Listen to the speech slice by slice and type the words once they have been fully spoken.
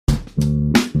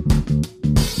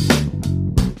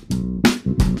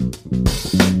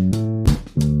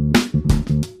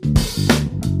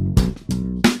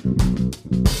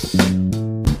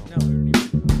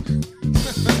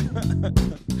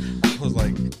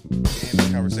the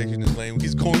conversation is lame.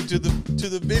 He's going to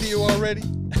the video already.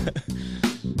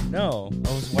 No,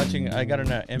 I was watching. I got an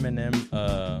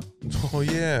Eminem. Oh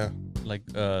yeah, like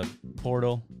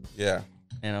Portal. Yeah.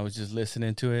 And I was just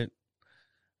listening to it,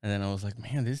 and then I was like,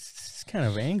 man, this is kind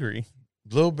of angry.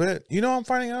 A little bit. You know, I'm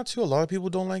finding out too. A lot of people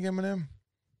don't like Eminem.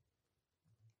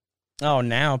 Oh,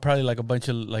 now probably like a bunch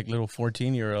of like little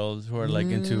 14-year-olds who are like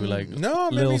into like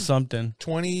little something.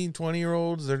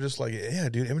 20-year-olds, they're just like, yeah,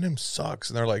 dude, Eminem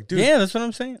sucks. And they're like, dude. Yeah, that's what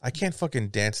I'm saying. I can't fucking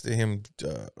dance to him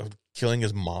killing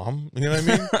his mom. You know what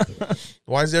I mean?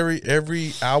 Why is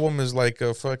every album is like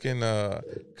a fucking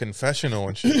confessional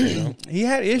and shit, you know? He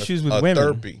had issues with women.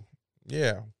 Therapy.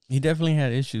 Yeah. He definitely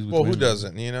had issues with women. Well, who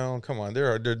doesn't? You know, come on.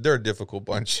 They're a difficult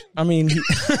bunch. I mean...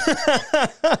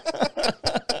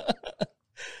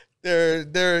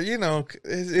 They're you know,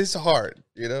 it's hard,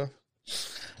 you know.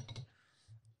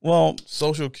 Well,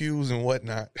 social cues and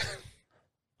whatnot.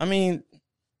 I mean,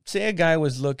 say a guy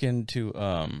was looking to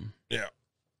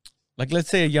like let's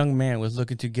say a young man was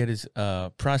looking to get his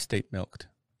prostate milked.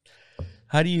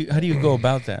 How do you go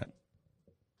about that?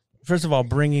 First of all,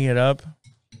 bringing it up.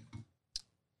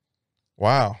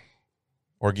 Wow,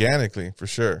 organically for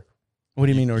sure. What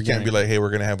do you mean organic? You can't be like, hey, we're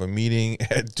gonna have a meeting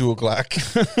at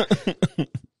 2:00.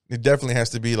 It definitely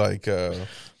has to be like,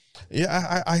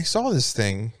 I saw this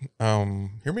thing.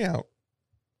 Hear me out.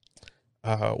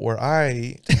 Where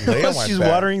I lay on my She's back.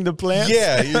 watering the plants.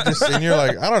 Yeah, you're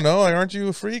like, I don't know, like, aren't you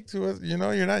a freak? You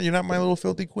know, you're not my little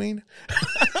filthy queen.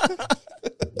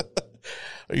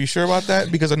 Are you sure about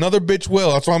that? Because another bitch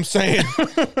will. That's what I'm saying.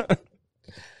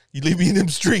 You leave me in them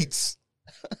streets.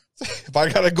 If I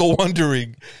gotta go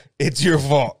wandering, it's your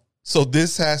fault. So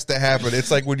this has to happen.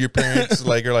 It's like when your parents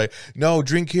like are like, no,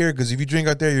 drink here because if you drink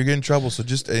out there, you're getting in trouble. So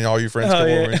just all your friends come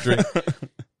over and drink.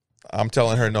 I'm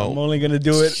telling her no. I'm only gonna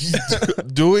do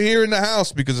it. Do it here in the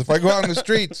house because if I go out in the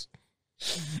streets,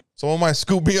 someone might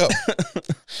scoop me up.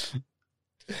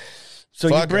 So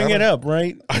you bring it up,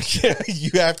 right? Yeah,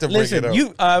 you have to bring it up.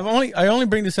 I only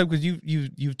bring this up because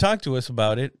you've talked to us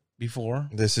about it before.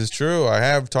 This is true. I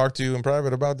have talked to you in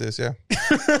private about this. Yeah.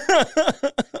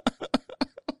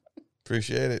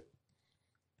 Appreciate it.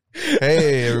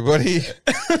 Hey, everybody.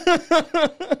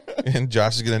 And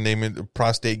Josh is going to name it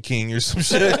Prostate King or some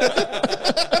shit.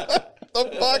 The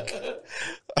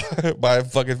fuck? By a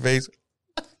fucking face.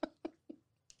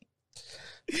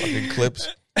 Fucking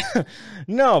clips.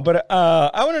 No, but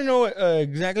I want to know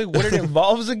exactly what it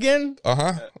involves again.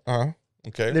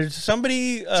 Okay. There's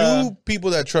somebody... Two people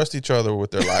that trust each other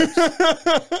with their lives.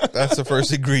 That's the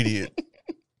first ingredient.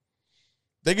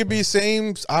 They could be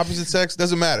same, opposite sex,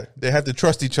 doesn't matter. They have to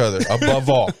trust each other above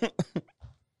all.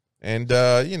 And,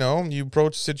 you know, you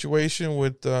approach the situation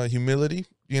with humility,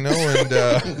 you know,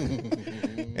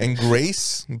 and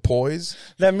grace and poise.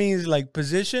 That means like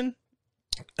position?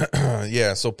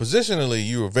 Yeah, so positionally,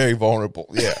 you are very vulnerable.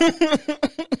 Yeah.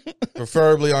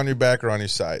 Preferably on your back or on your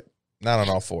side. Not on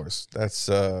all fours. That's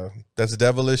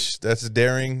devilish. That's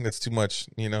daring. That's too much,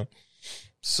 you know.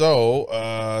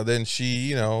 So then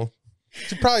she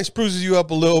probably spruces you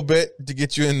up a little bit to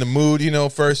get you in the mood, you know.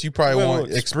 First, you probably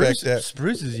won't expect that.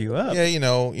 Spruces you up. Yeah, you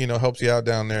know, helps you out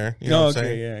down there. You know what I'm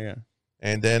saying? Yeah.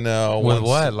 And then with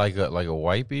what? Like a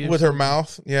wipey? With her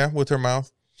mouth. Yeah, with her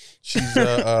mouth. She's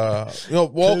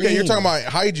okay, you're talking about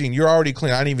hygiene. You're already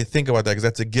clean. I didn't even think about that because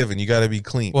that's a given. You got to be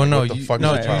clean. Well, no,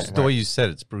 the way you said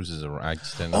it spruces her. I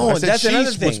just didn't know. Oh, I said that's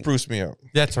another thing. Would spruce me up.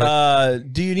 That's right.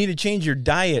 Do you need to change your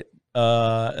diet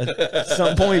at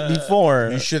some point before?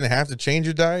 You shouldn't have to change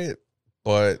your diet,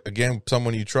 but again,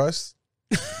 someone you trust,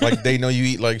 like they know you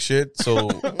eat like shit. So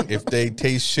if they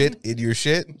taste shit in your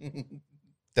shit,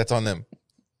 that's on them.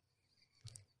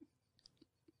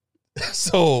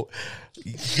 So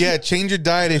yeah, change your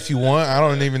diet if you want. I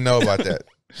don't even know about that.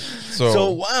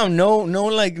 So wow, no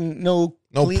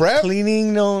prep,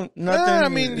 cleaning, no nothing. Yeah, I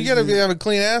mean, you gotta have a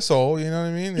clean asshole. You know what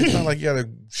I mean? It's not like you gotta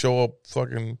show up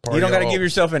fucking party. You don't gotta give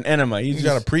yourself an enema. You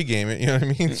gotta pregame it. You know what I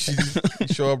mean? You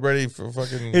show up ready for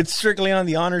fucking. It's strictly on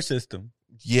the honor system.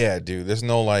 Yeah, dude. There's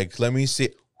no like, let me see.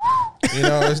 You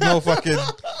know, there's no fucking.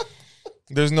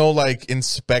 There's no like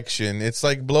inspection. It's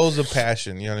like blows of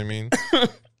passion. You know what I mean?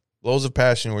 Blows of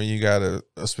passion where you gotta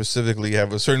specifically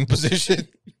have a certain position,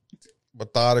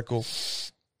 methodical.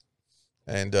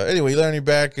 And anyway, you lay on your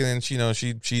back, and then she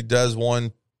does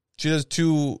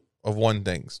two of one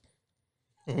things.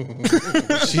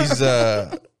 She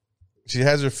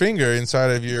has her finger inside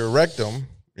of your rectum,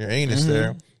 your anus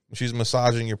there. She's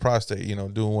massaging your prostate, you know,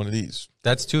 doing one of these.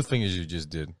 That's two fingers you just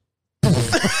did.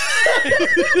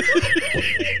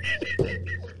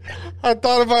 I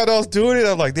thought about us doing it.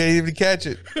 I'm like, they didn't even catch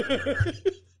it.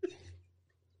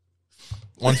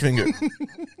 1 finger.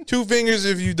 2 fingers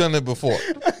if you've done it before.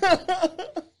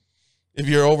 If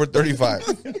you're over 35,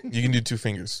 you can do 2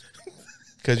 fingers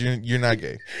because you're not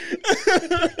gay.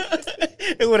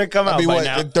 It would have come out by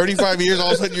now. In 35 years, all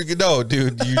of a sudden you can no,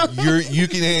 dude. You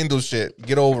can handle shit.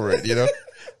 Get over it. You know.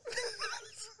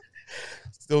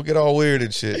 Still get all weird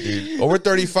and shit, dude. Over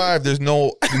 35, there's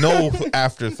no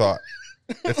afterthought.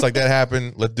 It's like that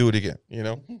happened. Let's do it again. You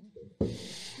know.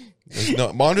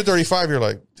 Under 35, you're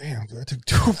like, damn, dude, I took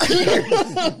 2 fingers.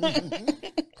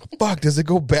 Fuck, does it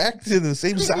go back to the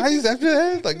same size after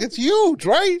that? Like, it's huge,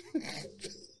 right?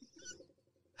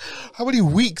 How many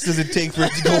weeks does it take for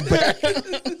it to go back?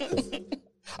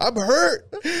 I'm hurt.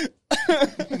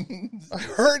 I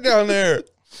hurt down there.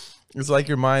 It's like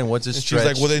your mind. What's a stretch? She's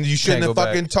like, well, then you shouldn't have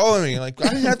fucking told me. Like, I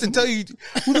didn't have to tell you.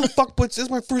 Who the fuck puts this?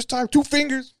 My first time. 2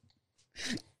 fingers.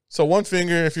 So 1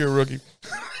 finger if you're a rookie.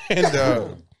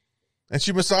 And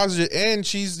she massages it, and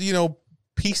she's,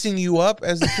 piecing you up,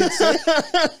 as the kids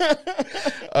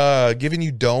say. Giving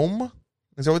you dome.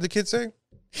 Is that what the kids say?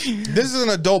 This is an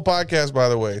adult podcast, by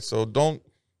the way, so don't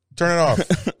turn it off.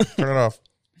 Turn it off.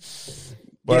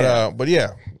 But yeah.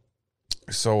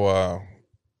 So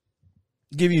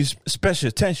give you special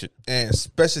attention. And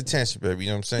special attention, baby,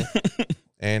 you know what I'm saying?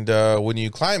 And when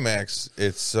you climax,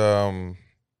 it's you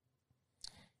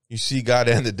see God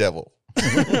and the devil.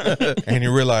 And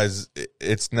you realize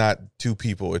it's not 2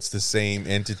 people, it's the same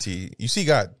entity. You see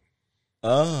God.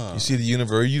 Oh. You see the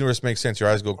universe. Universe makes sense. Your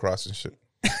eyes go across and shit.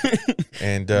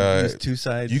 And 2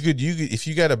 sides. you could if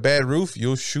you got a bad roof,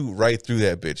 you'll shoot right through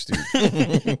that bitch, dude.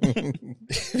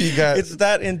 It's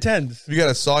that intense. If you got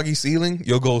a soggy ceiling,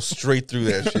 you'll go straight through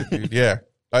that shit, dude. Yeah.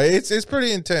 It's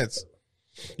pretty intense.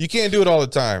 You can't do it all the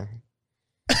time.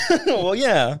 Well,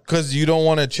 yeah, because you don't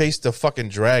want to chase the fucking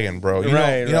dragon, bro. You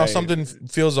know something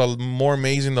feels more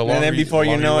amazing the longer. And then before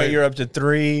you know it, you're up to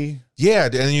 3. Yeah,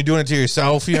 and you're doing it to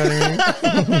yourself. You know what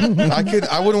I mean?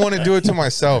 I wouldn't want to do it to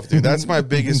myself, dude. That's my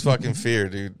biggest fucking fear,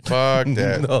 dude. Fuck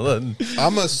that.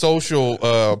 I'm a social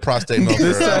prostate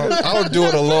milker. I would do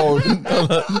it alone.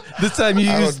 This time you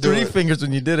used 3 fingers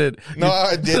when you did it. No,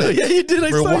 I did it. Yeah, you did.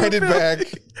 Rewind it back.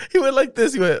 He went like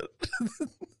this. He went.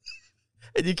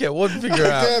 And you get 1 finger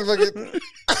out.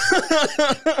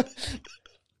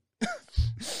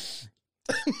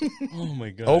 Oh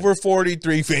my god! Over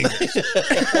 43 fingers.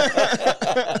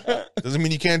 Doesn't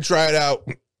mean you can't try it out,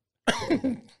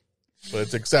 but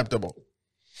it's acceptable.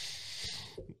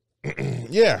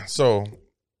 Yeah. So,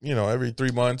 every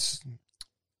 3 months,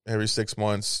 every 6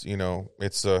 months,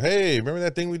 it's hey, remember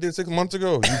that thing we did 6 months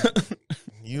ago?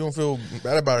 You don't feel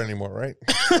bad about it anymore, right?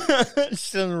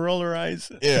 She doesn't roll her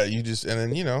eyes. Yeah, you just, and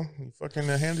then, you fucking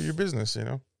handle your business,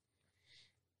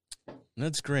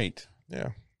 That's great. Yeah.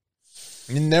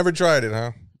 You never tried it,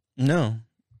 huh? No.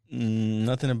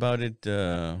 Nothing about it.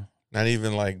 Not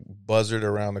even like buzzard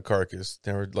around the carcass.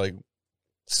 Never like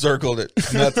circled it.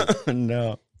 Nothing.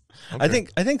 No. Okay.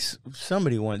 I think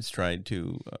somebody once tried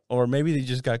to, or maybe they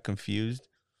just got confused.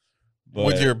 But,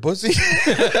 with your pussy?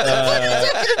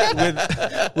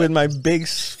 with my big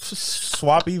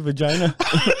swappy vagina.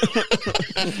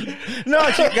 No,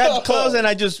 she got close and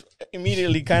I just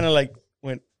immediately kind of like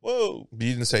went, whoa. But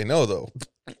you didn't say no, though.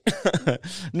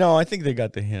 No, I think they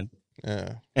got the hint.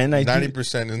 Yeah. And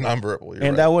 90% is nonverbal. And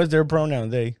right. That was their pronoun,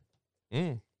 they.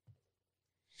 Mm.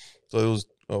 So it was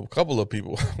a couple of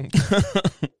people.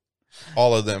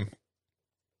 All of them.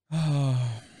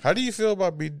 How do you feel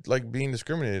about being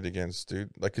discriminated against,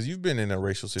 dude? Like, because you've been in a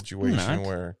racial situation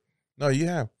where... No, you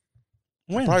have.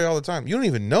 When? Probably all the time. You don't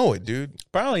even know it, dude.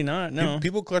 Probably not, no.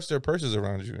 People clutch their purses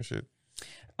around you and shit.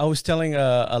 I was telling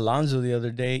Alonzo the other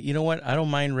day, you know what? I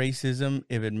don't mind racism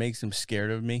if it makes him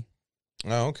scared of me.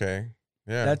 Oh, okay.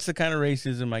 Yeah. That's the kind of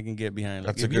racism I can get behind.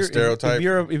 That's a good stereotype.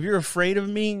 If you're afraid of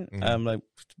me, I'm like,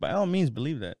 by all means,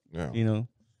 believe that. Yeah.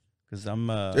 Because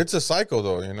I'm... It's a cycle,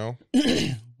 though, What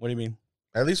do you mean?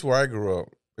 At least where I grew up,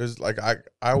 there's like I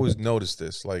always noticed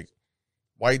this. Like,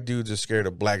 white dudes are scared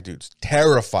of black dudes,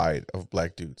 terrified of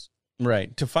black dudes.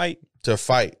 Right. To fight,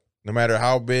 no matter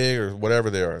how big or whatever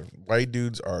they are. White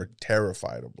dudes are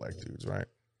terrified of black dudes, right?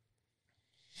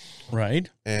 Right.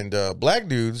 And black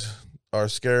dudes are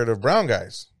scared of brown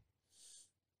guys.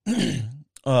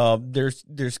 They're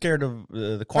scared of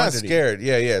the quantity. Not scared,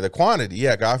 yeah, the quantity.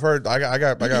 Yeah, I've heard. I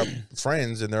got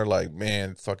friends, and they're like,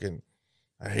 man, fucking.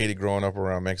 I hated growing up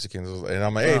around Mexicans. And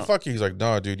I'm like, hey, fuck you. He's like,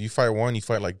 no, dude, you fight one, you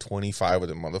fight like 25 of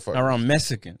them motherfuckers. Around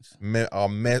Mexicans.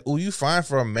 Oh, you fine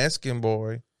for a Mexican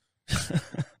boy. I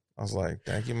was like,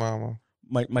 thank you, mama.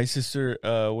 My sister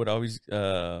would always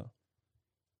get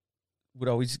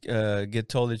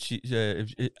told that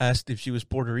she asked if she was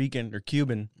Puerto Rican or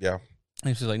Cuban. Yeah.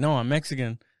 And she's like, no, I'm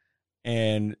Mexican.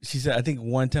 And she said, I think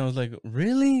one time I was like,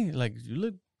 really? Like, you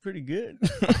look pretty good.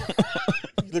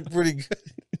 You look pretty good.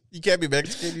 You can't be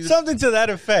Mexican. You Something to that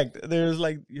effect. There's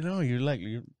like,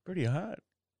 you're pretty hot.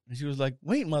 And she was like,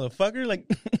 wait, motherfucker. Like,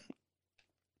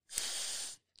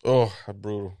 oh,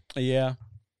 brutal. yeah.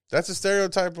 That's a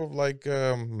stereotype of like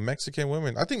Mexican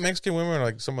women. I think Mexican women are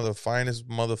like some of the finest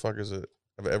motherfuckers that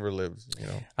have ever lived. You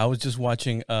know, I was just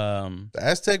watching the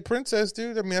Aztec princess,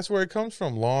 dude. I mean, that's where it comes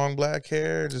from. Long black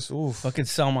hair, just oof. fucking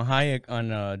Salma Hayek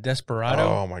on Desperado.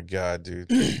 Oh my god,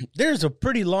 dude. There's a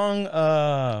pretty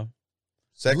long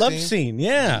Sex love scene.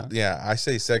 Yeah. Yeah, I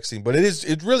say sex scene, but it's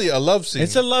really a love scene.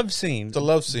 It's a love scene. It's a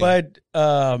love scene. But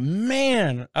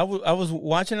man, I was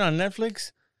watching it on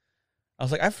Netflix. I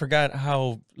was like, I forgot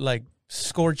how like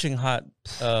scorching hot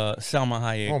Salma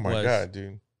Hayek was. Oh my god,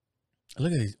 dude.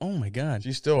 Look at these. Oh my god.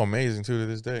 She's still amazing too to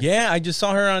this day. Yeah, I just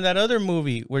saw her on that other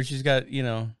movie where she's got,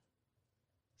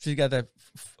 she's got that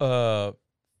her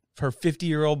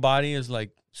 50-year-old body is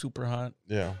like super hot.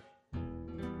 Yeah.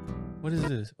 What is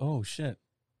this? Oh shit.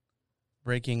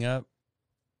 Breaking Up.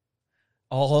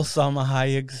 All Salma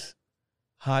Hayek's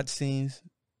hot scenes.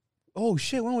 Oh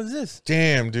shit, when was this?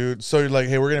 Damn, dude. So you're like,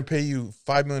 hey, we're gonna pay you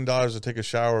 $5 million to take a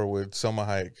shower with Selma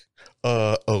Hayek.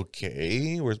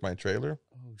 Okay. Where's my trailer?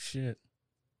 Oh shit.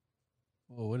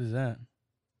 Oh, what is that?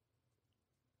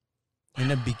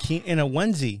 In a bikini, in a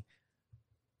onesie.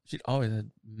 She always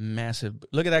had massive.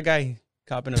 Look at that guy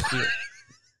copping a feel.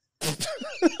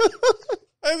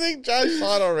 I think Josh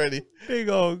saw it already. Big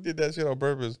old. Did that shit on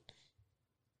purpose.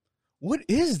 What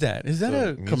is that? Is that The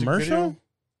a music commercial? video?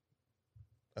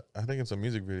 I think it's a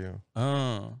music video.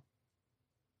 Oh.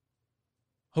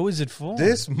 Who is it for?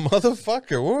 This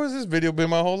motherfucker. Where was this video been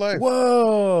my whole life?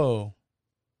 Whoa.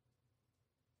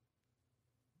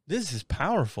 This is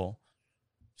powerful.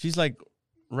 She's like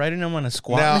riding him on a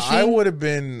squat Now, machine. I would have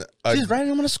been... She's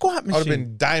riding him on a squat I would have machine.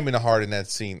 been diamond hard in that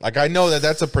scene. Like, I know that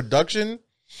that's a production,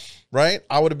 right?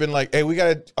 I would have been like, hey, we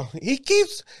gotta... he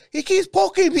keeps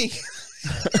poking me.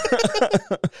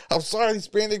 I'm sorry, these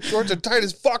spandex shorts are tight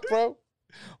as fuck, bro.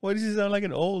 Why does he sound like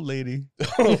an old lady? He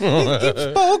keeps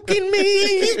poking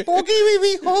me. He's poking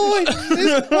me behind.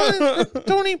 This one,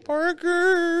 Tony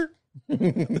Parker.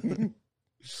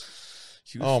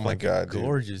 She was Oh my fucking God, dude.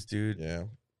 gorgeous, dude. Yeah.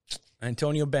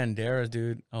 Antonio Banderas,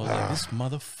 dude. I was like, this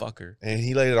motherfucker. And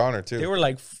he laid it on her, too. They were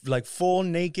like full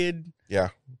naked, Yeah.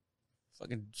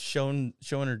 fucking showing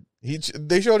her.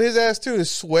 They showed his ass, too.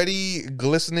 His sweaty,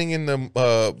 glistening in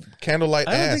the candlelight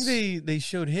I don't ass. think they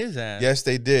showed his ass. Yes,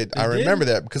 they did. I remember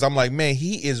that because I'm like, man,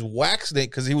 he is waxing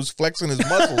it because he was flexing his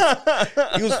muscles.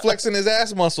 He was flexing his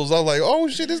ass muscles. I was like, oh,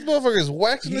 shit, this motherfucker is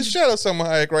waxing the shit out of Salma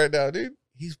Hayek right now, dude.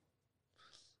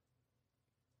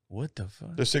 What the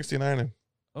fuck? They're 69ing.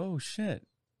 Oh shit!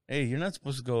 Hey, you're not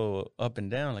supposed to go up and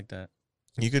down like that.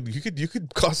 You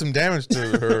could cause some damage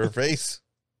to her face.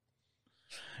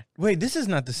 Wait, this is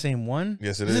not the same one.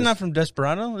 Yes, it This is. is not from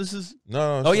Desperado. This is.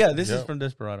 No. Oh yeah, this is from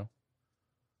Desperado.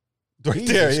 right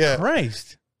Jesus there. Yeah,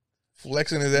 Christ.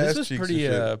 flexing his ass This was cheeks. pretty.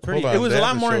 and shit. Pretty. Hold on, It was they a have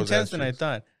lot to more show his intense ass than I cheeks.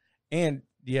 thought. And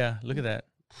yeah, look at that.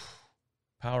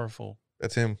 Powerful.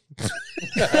 That's him.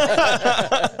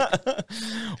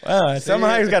 Wow, Salma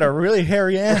Hayek's got a really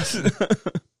hairy ass. This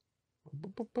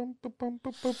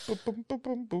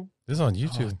is on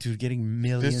YouTube. Oh, dude, getting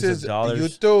millions This is of dollars.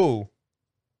 YouTube.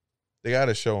 They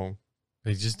gotta show him.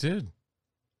 They just did.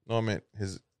 No, I meant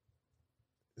his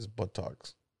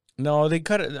buttocks. No, they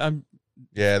cut it.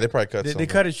 Yeah, they probably cut. They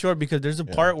cut it short because there's a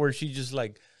part where she just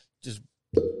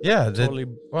Yeah, totally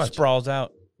watch. sprawls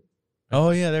out.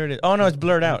 Oh yeah, there it is. Oh no, it's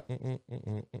blurred out.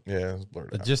 Yeah, it's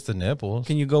blurred out. just the nipples.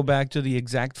 Can you go back to the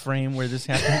exact frame where this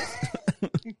happened?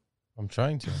 I'm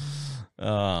trying to.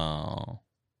 Oh.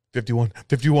 51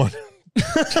 51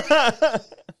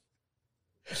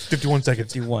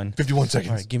 seconds. 51. 51 seconds.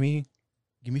 All right, give me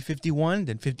 51,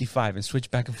 then 55, and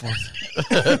switch back and forth.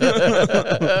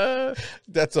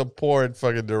 That's a poor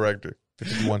fucking director.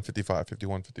 51, 55,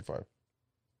 51, 55.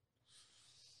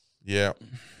 Yeah.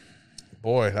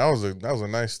 Boy, that was a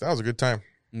good time.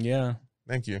 Yeah,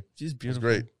 Thank you. she's It was beautiful.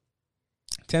 great.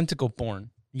 Tentacle porn.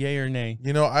 Yay or nay?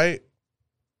 You know,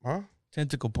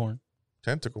 Tentacle porn.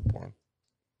 tentacle porn.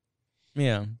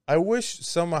 Yeah. I wish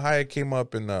Selma Hayek came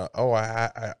up in I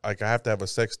have to have a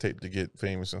sex tape to get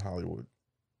famous in Hollywood.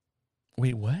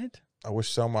 Wait, what? I wish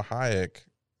Selma Hayek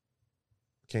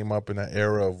came up in that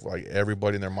era of like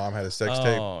everybody and their mom had a sex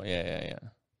tape. Oh, yeah.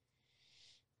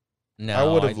 No, I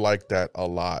would have liked that a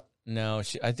lot. No,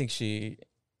 I think she's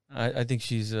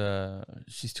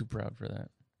too proud for that.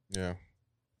 Yeah.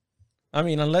 I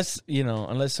mean, unless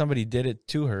somebody did it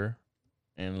to her,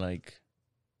 and like,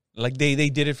 Like they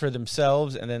did it for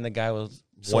themselves, and then the guy was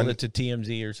sold it to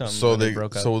TMZ or something. So and they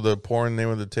broke up. so the porn name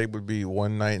of the tape would be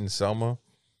One Night in Selma,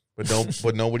 but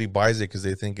but nobody buys it because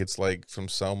they think it's like from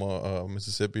Selma,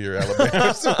 Mississippi or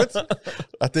Alabama. So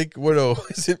I think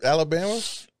is it Alabama?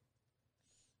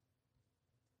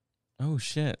 Oh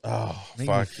shit! Oh Make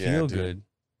fuck me feel dude. good.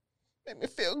 Make me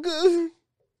feel good.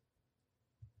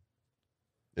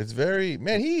 It's very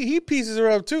he pieces her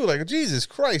up too. Like Jesus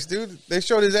Christ, dude. They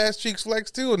showed his ass cheeks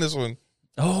flex too in this one.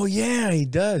 Oh yeah, he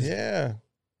does. Yeah.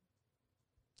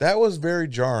 That was very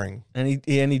jarring. And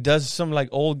he does some like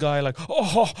old guy like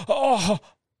oh.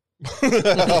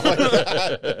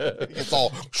 It's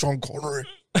all Sean Connery.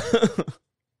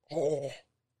 Oh.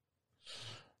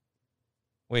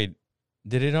 Wait,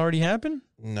 did it already happen?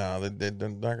 No, they're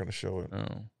not going to show it.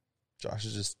 Oh, Josh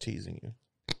is just teasing you.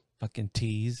 fucking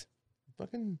tease.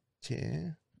 Fucking yeah.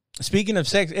 Speaking of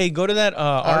sex, hey, go to that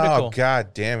article. Oh,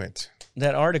 God damn it.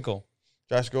 That article.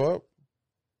 Josh, go up.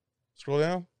 Scroll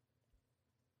down.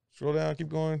 Scroll down. Keep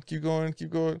going. Keep going. Keep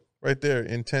going. Right there.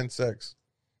 Intense sex.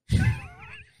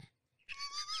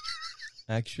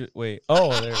 Actually, wait.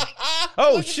 Oh, there.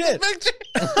 Oh shit.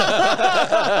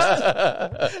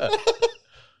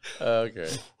 Okay.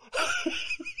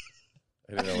 I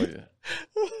didn't know what you...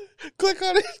 Click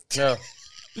on it. No.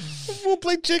 We'll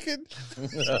play chicken.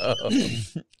 No.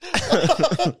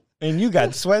 And you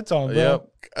got sweats on, bro.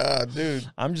 Yep. Dude.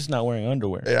 I'm just not wearing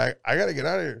underwear. Hey, I got to get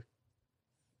out of here.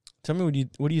 Tell me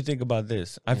what do you think about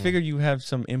this? I figured you have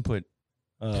some input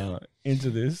into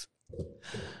this.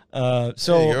 There you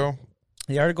So go.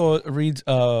 the article reads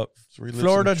Relive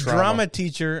Florida some trauma. drama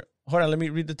teacher. Hold on, let me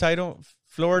read the title.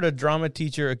 Florida drama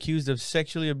teacher accused of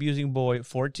sexually abusing boy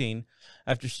 14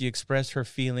 after she expressed her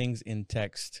feelings in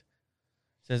text.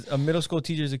 Says a middle school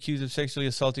teacher is accused of sexually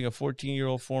assaulting a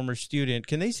 14-year-old former student.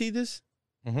 Can they see this?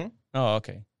 Mm-hmm. Oh,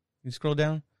 okay. You scroll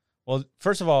down. Well,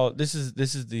 first of all, this is the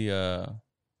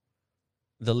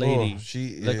lady,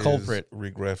 she the is culprit.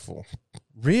 regretful.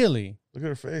 Really? Look at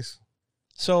her face.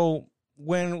 So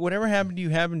when whatever happened to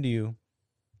you,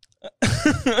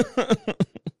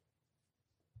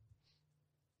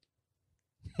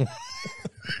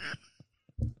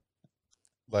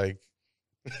 Like,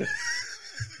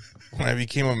 when I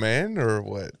became a man or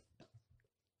what?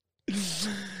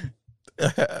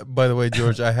 By the way,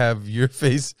 George, I have your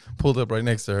face pulled up right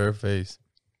next to her face.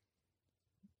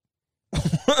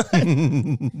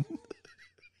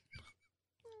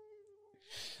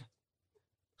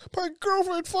 My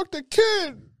girlfriend fucked a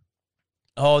kid.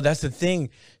 oh, that's the thing.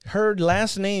 Her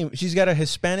last name, she's got a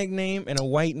Hispanic name and a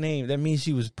white name. That means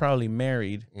she was probably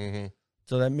married. Mm-hmm.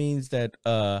 So that means that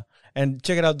and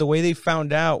check it out. The way they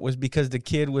found out was because the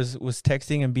kid was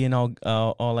texting and being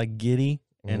all like giddy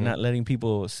and Mhm. not letting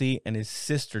people see, and his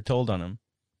sister told on him.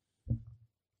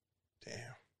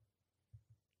 Damn.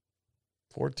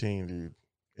 14, dude.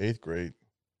 8th grade.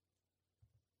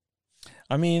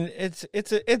 I mean, it's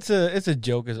a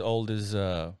joke as old as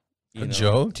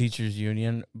joke? teachers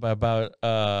union about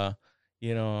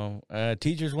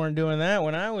teachers weren't doing that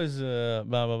when I was blah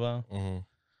blah blah.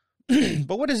 Mm-hmm.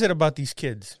 But what is it about these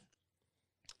kids?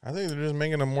 I think they're just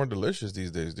making them more delicious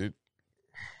these days, dude.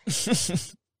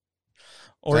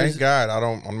 Or Thank is, God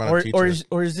I'm not a teacher.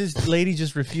 or is this lady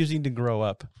just refusing to grow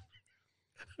up?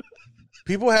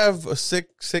 People have a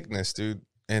sickness, dude,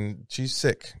 and she's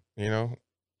sick, you know?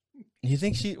 You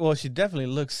think she definitely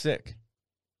looks sick.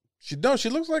 She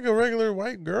looks like a regular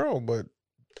white girl, but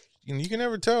you can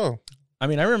never tell. I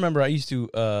mean, I remember I used to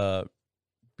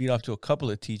beat off to a couple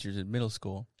of teachers in middle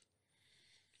school,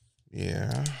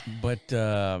 Yeah. but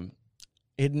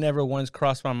it never once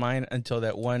crossed my mind until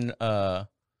that one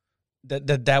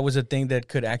that was a thing that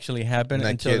could actually happen That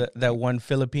until kid- that one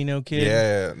Filipino kid.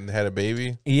 Yeah, and had a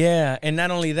baby. Yeah, and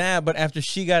not only that, but after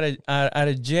she got out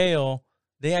of jail,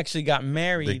 they actually got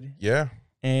married Yeah.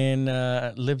 and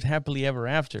lived happily ever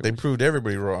after. They proved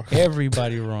everybody wrong.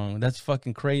 Everybody wrong. That's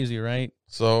fucking crazy, right?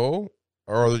 So,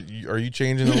 are you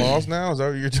changing the laws now? Is that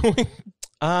what you're doing?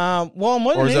 Well,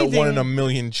 more than Or is that anything, one in a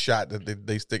million shot that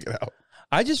they stick it out?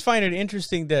 I just find it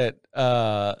interesting that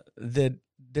that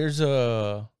there's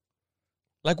a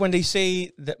like when they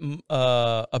say that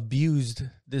abused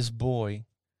this boy,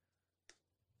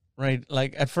 right?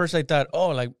 Like at first I thought, oh,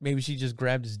 like maybe she just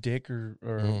grabbed his dick or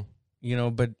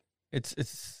Mhm. but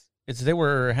it's they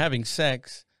were having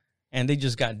sex and they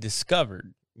just got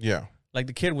discovered. Yeah. Like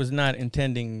the kid was not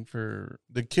intending for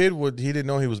The kid he didn't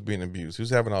know he was being abused. He was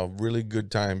having a really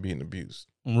good time being abused.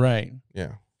 right.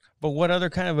 Yeah. But what other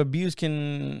kind of abuse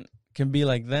can be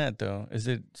like that though? Is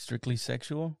it strictly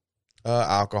sexual?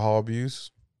 Alcohol abuse.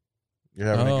 You're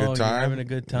having a Oh, good time. you're having a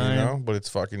good time. You know, but it's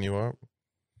fucking you up.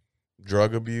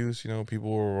 drug abuse. You know,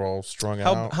 people were all strung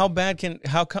out. How bad can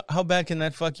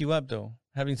that fuck you up though?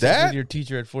 Having sex with your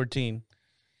teacher at 14.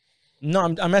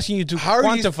 No, I'm asking you to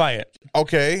quantify it.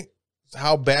 Okay,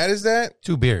 how bad is that?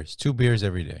 2 beers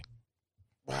every day.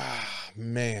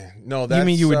 Man, no. That's, you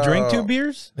mean you would drink 2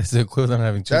 beers? It's the equivalent of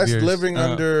having 2 beers. That's living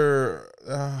under.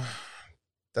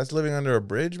 That's living under a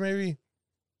bridge, maybe.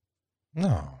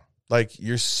 No. Like,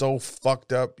 you're so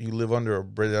fucked up, you live under a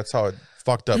bridge. That's how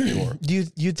fucked up you are. Do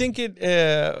you think it?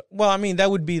 Well, I mean, that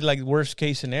would be like worst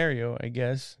case scenario, I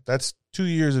guess. That's 2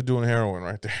 years of doing heroin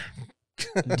right there.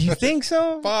 Do you think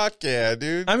so? Fuck yeah,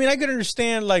 dude. I mean, I could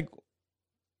understand. Like,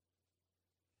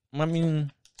 I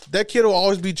mean, that kid will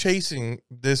always be chasing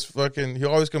this fucking.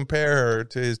 He'll always compare her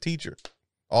to his teacher.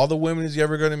 All the women he's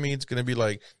ever going to meet is going to be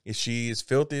like, is she as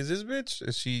filthy as this bitch?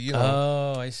 Is she, you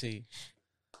know? Oh, I see.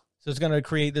 So it's going to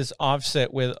create this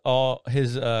offset with all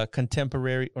his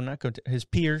contemporary, or not his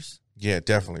peers. Yeah,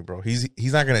 definitely, bro. He's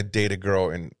not going to date a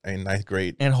girl in ninth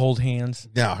grade. And hold hands.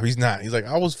 No, he's not. He's like,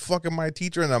 I was fucking my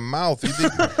teacher in the mouth.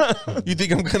 You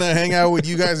think I'm going to hang out with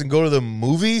you guys and go to the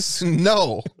movies?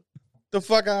 No. The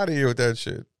fuck out of here with that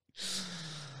shit.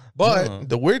 But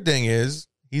the weird thing is,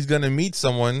 he's going to meet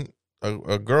someone,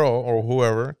 a girl or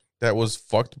whoever, that was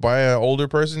fucked by an older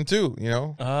person too, you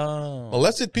know? Oh.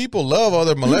 Molested people love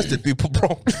other molested people,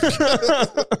 bro.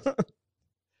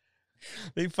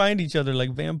 They find each other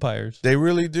like vampires. They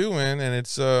really do, man. And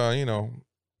it's you know,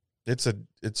 it's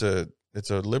a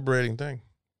liberating thing.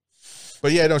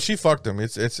 But yeah, no, she fucked him.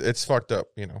 It's fucked up,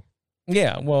 you know.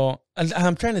 Yeah, well,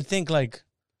 I'm trying to think like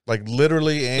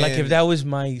literally, and like if that was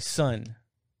my son,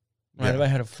 right? Yeah. If I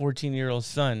had a 14-year-old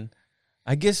son,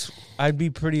 I guess I'd be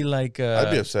pretty like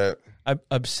I'd be upset. I'm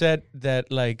upset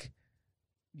that like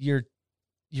you're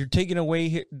taking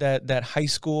away that high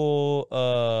school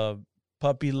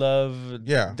puppy love.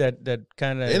 Yeah. That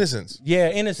kind of Innocence. Yeah,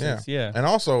 innocence. Yeah. And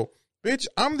also, bitch,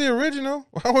 I'm the original.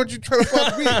 Why would you try to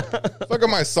fuck me? Fucking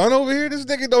my son over here. This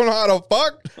nigga don't know how to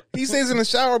fuck. He stays in the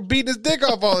shower beating his dick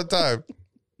off all the time.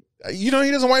 You know he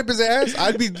doesn't wipe his ass.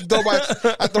 I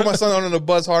throw my son under the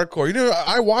bus hardcore. You know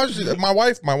I wash it. My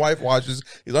wife washes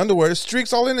his underwear. There's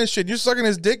streaks all in this shit. You're sucking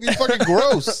his dick. You're fucking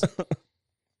gross.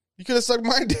 You could have sucked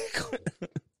my dick.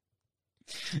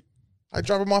 I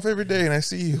drop him off every day and I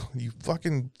see you. You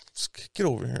fucking get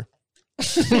over here.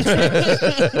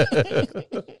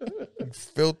 You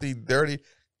filthy, dirty.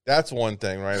 That's one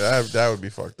thing, right? That would be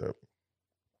fucked up.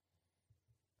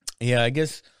 Yeah, I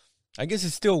guess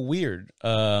it's still weird.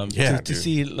 To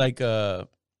see like a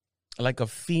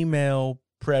female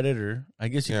predator. I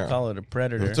guess you could call it a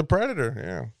predator. It's a predator,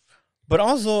 yeah. But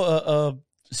also,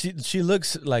 she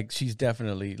looks like she's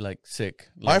definitely like sick.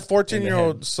 My Like,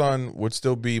 14-year-old son would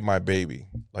still be my baby.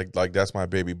 Like that's my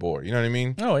baby boy. You know what I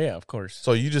mean? Oh yeah, of course.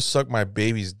 So you just suck my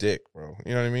baby's dick, bro.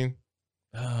 You know what I mean?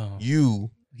 Oh,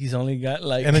 he's only got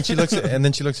like. And then she looks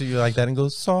at you like that and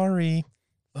goes, "Sorry."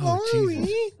 Oh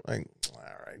Jesus! Like, all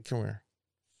right, come here.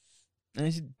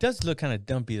 And she does look kind of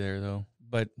dumpy there though.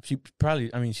 But she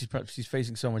probably, I mean, she's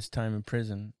facing so much time in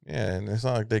prison. Yeah, and it's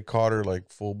not like they caught her like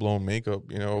full blown makeup,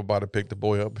 you know, about to pick the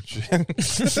boy up and shit.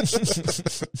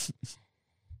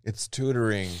 It's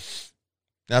tutoring.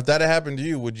 Now, if that had happened to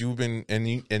you, would you have been and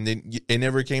then it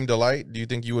never came to light? Do you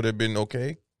think you would have been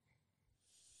okay?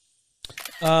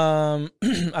 I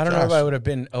don't know if I would have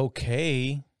been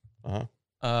okay.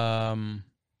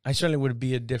 I certainly would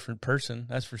be a different person.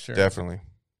 That's for sure. Definitely.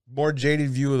 More jaded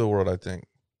view of the world, I think.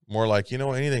 More like, you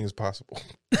know, anything is possible.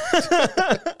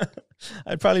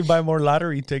 I'd probably buy more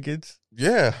lottery tickets.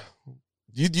 Yeah.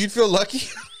 You'd feel lucky.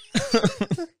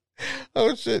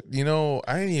 Oh shit. You know,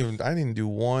 I didn't do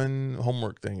one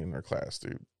homework thing in our class,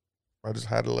 dude. I just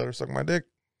had to let her suck my dick.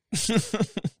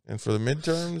 And for the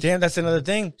midterms. Damn, that's another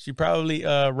thing. She probably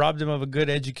robbed him of a good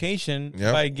education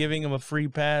by giving him a free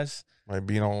pass. By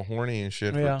being all horny and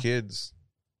shit for kids.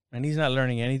 And he's not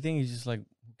learning anything. He's just like,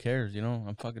 who cares, you know?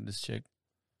 I'm fucking this chick.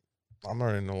 I'm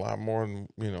learning a lot more than,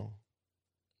 you know.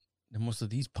 Than most of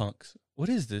these punks. What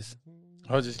is this?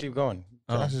 Oh, just keep going.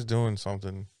 Josh is doing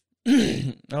something.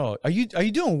 Oh, are you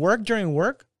doing work during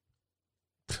work?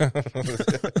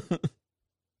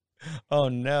 Oh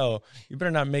no! You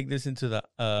better not make this into the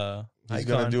He's icon.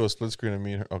 gonna do a split screen of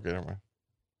me and her. Okay, never mind.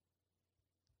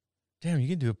 Damn, you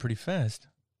can do it pretty fast.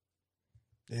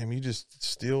 Damn, you just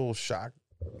steal stock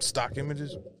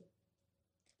images.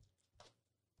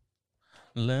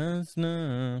 Let's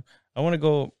know. I want to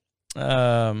go.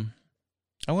 I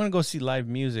want to go see live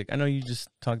music. I know you just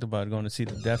talked about going to see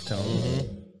the Deftones.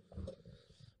 Mm-hmm.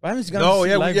 I haven't gone to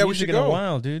see live music in a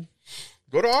while, dude.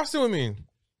 Go to Austin with me.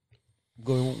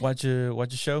 Go watch a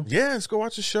show. Yeah, let's go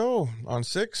watch a show on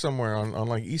 6 somewhere on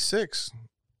like E6.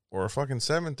 or fucking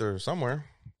 7th or somewhere.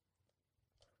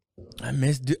 I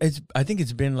think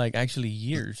it's been like actually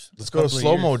years. Let's go to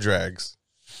Slow Mo Drags.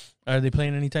 Are they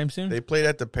playing anytime soon? They played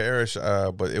at the Parish,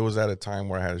 but it was at a time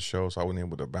where I had a show, so I wasn't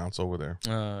able to bounce over there.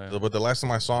 Yeah. But the last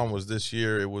time I saw him was this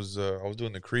year. It was I was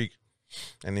doing the Creek,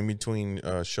 and in between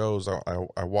shows,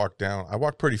 I walked down. I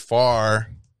walked pretty far,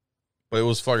 but it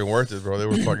was fucking worth it, bro. They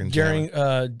were fucking during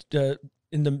jamming.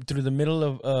 through the middle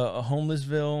of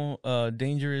Homelessville,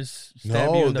 dangerous.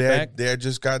 Stab you in the back? They had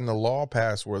just gotten the law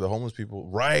passed where the homeless people,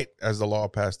 right as the law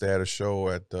passed, they had a show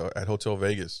at Hotel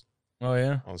Vegas. Oh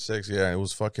yeah, on 6. Yeah, it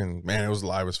was fucking, man. It was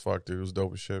live as fuck, dude. It was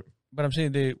dope as shit. But I'm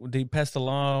saying they passed the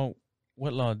law.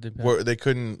 What law did they pass? Where they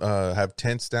couldn't have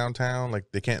tents downtown, like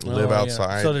they can't live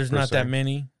outside. Yeah. So there's not se. that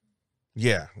many.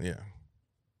 Yeah.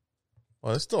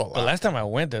 Well, it's still a lot. But last time I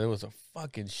went there was a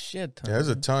fucking shit ton. Yeah, there's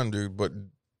a ton, dude. But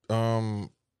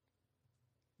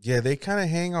yeah, they kind of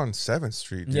hang on 7th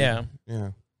Street. Dude. Yeah.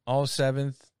 All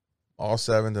 7th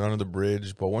and under the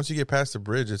bridge. But once you get past the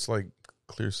bridge, it's like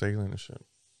clear sailing and shit.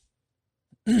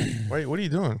 Wait, what are you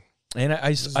doing? And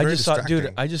I just saw, distracting.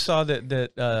 dude. I just saw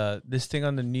that this thing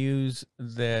on the news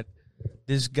that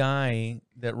this guy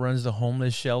that runs the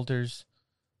homeless shelters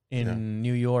in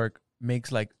New York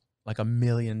makes like $1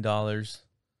 million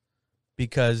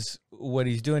because what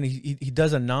he's doing, he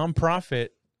does a nonprofit,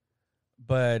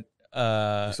 but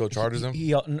He still charges them?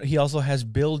 He also has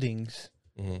buildings,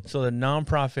 Mm-hmm. so the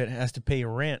nonprofit has to pay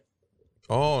rent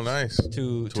Oh, nice.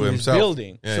 to his himself.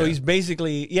 building. Yeah, so yeah. he's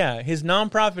basically, his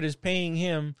nonprofit is paying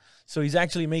him, so he's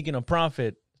actually making a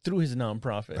profit through his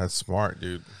nonprofit. That's smart,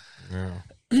 dude. Yeah.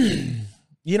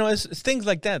 You know, it's things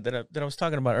like that I was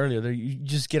talking about earlier. That you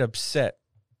just get upset.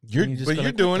 You're And you just but go you're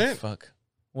like, doing what the it. Fuck.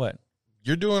 What?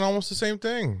 You're doing almost the same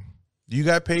thing. You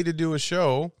got paid to do a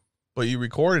show, but you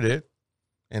recorded it,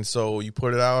 and so you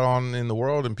put it out in the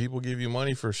world, and people give you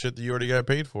money for shit that you already got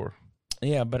paid for.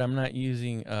 Yeah, but I'm not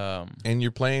using. And you're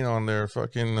playing on their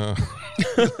fucking. I'm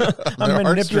their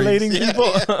manipulating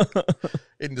heartstrings.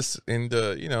 people.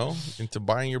 into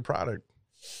buying your product.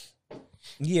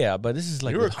 Yeah, but this is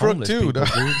like You're a with crook homeless too, people, dog.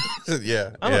 dude.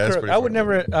 Yeah, I'm yeah, a that's crook. pretty I would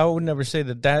funny. never say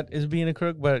that is being a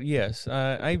crook, but yes,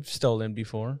 I've stolen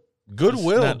before.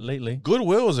 Goodwill. Just not lately.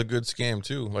 Goodwill is a good scam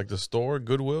too. Like the store,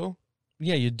 Goodwill.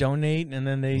 Yeah, you donate and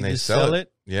then they And they just sell sell it.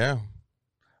 it. Yeah,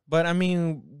 But I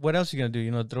mean, what else are you gonna do?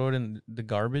 You know, throw it in the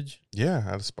garbage? yeah,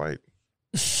 out of spite.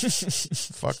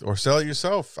 Fuck, or sell it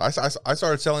yourself. I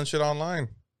started selling shit online.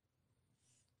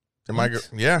 In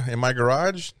my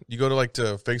garage, you go to to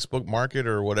Facebook Market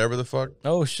or whatever the fuck,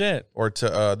 Oh shit! or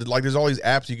to there's all these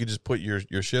apps you could just put your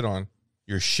shit on,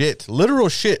 your shit, literal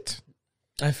shit.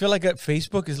 I feel like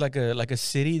Facebook is like a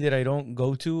city that I don't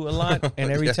go to a lot,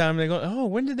 and every Yeah. time they go, oh,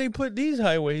 when did they put these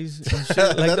highways? And shit?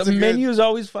 Like That's the a good- menu is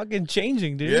always fucking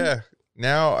changing, dude. Yeah.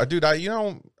 Now, dude,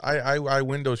 I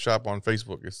window shop on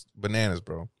Facebook. It's bananas,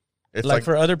 bro. It's like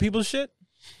for other people's shit.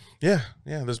 yeah.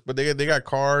 But they got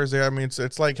cars.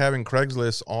 It's like having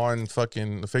Craigslist on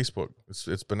fucking Facebook.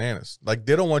 It's bananas. Like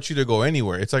they don't want you to go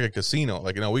anywhere. It's like a casino.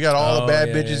 Like we got all the bad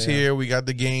bitches here. We got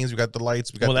the games. We got the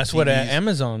lights. We got. Well, the that's what TVs.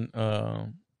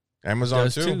 Amazon. Amazon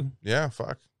does too. too. Yeah,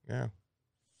 fuck yeah.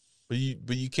 But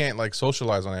you can't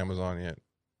socialize on Amazon yet.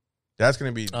 That's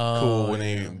gonna be cool when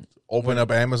they open up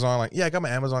Amazon. Like, yeah, I got my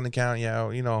Amazon account.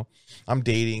 Yeah, I'm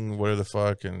dating. Whatever the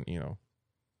fuck, and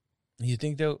You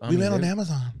think though? we met on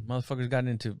Amazon. Motherfuckers got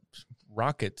into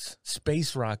rockets,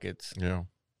 space rockets. Yeah.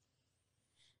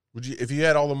 Would you, if you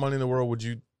had all the money in the world, would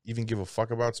you even give a fuck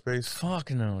about space?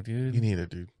 Fuck no, dude. You need it,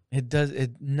 dude. It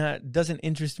doesn't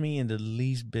interest me in the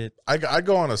least bit. I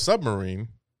go on a submarine.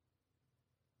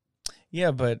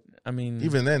 Yeah, but I mean,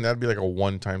 Even then, that'd be like a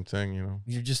one-time thing,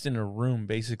 you're just in a room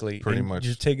basically, Pretty and much.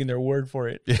 just taking their word for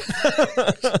it.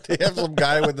 They have some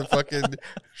guy with the fucking,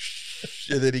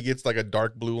 and then he gets like a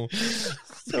dark blue.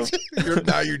 So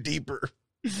you're deeper.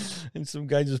 And some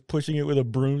guy just pushing it with a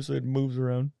broom so it moves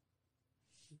around.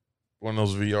 One of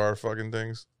those VR fucking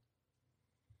things.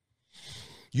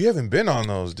 You haven't been on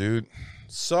those, dude.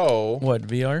 So What,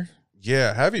 VR?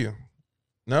 yeah, have you?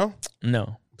 No.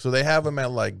 No. So they have them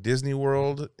at like Disney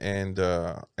World, and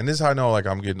this is how I know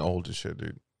I'm getting old as shit,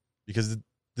 dude. Because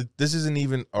this isn't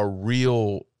even a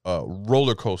real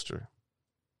roller coaster.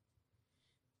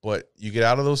 But you get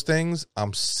out of those things,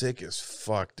 I'm sick as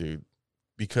fuck, dude.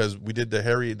 Because we did the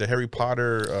Harry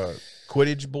Potter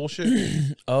Quidditch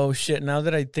bullshit. Oh shit! Now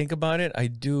that I think about it, I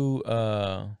do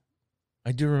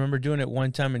remember doing it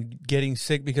one time and getting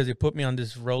sick because they put me on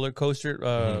this roller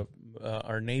coaster.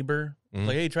 Our neighbor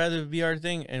like, hey, try the VR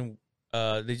thing, and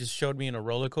they just showed me in a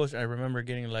roller coaster. I remember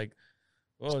getting like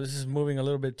Oh, this is moving a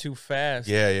little bit too fast.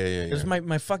 Yeah. Because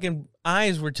my fucking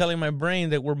eyes were telling my brain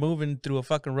that we're moving through a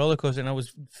fucking roller coaster, and I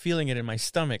was feeling it in my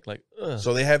stomach. Like, ugh.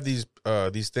 So they have these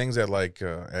things at like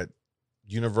at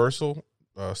Universal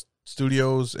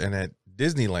Studios and at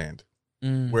Disneyland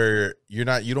where you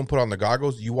don't put on the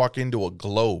goggles. You walk into a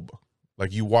globe,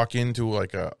 like you walk into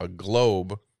like a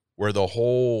globe where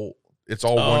it's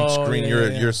all one screen.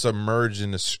 You're submerged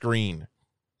in the screen,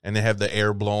 and they have the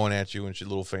air blowing at you and shit,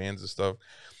 little fans and stuff.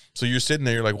 So you're sitting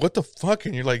there, you're like, what the fuck?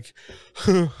 And you're like,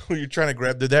 you're trying to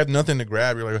grab. They have nothing to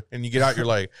grab. You're like, and you get out, you're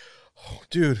like, oh,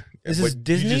 dude, is this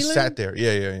Disneyland? You just sat there.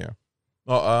 Yeah.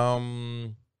 Oh,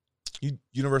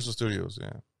 Universal Studios.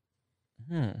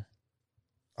 Yeah.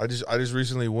 I just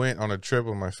recently went on a trip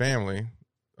with my family.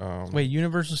 Wait,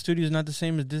 Universal Studios not the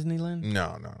same as Disneyland?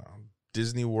 No.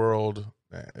 Disney World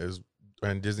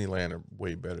and Disneyland are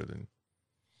way better than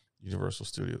Universal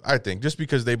Studios, I think, just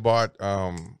because they bought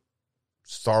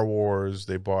Star Wars,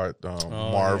 they bought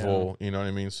Marvel, you know what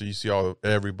I mean? So you see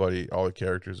everybody, all the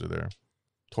characters are there.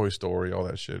 Toy Story, all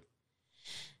that shit.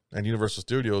 And Universal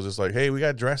Studios is like, hey, we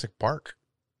got Jurassic Park.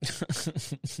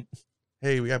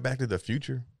 Hey, we got Back to the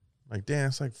Future. Like, damn,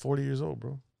 it's like 40 years old,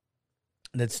 bro.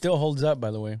 That still holds up,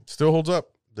 by the way. Still holds up.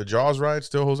 The Jaws ride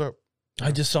still holds up.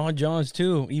 I just saw Jaws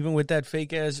too, even with that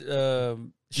fake ass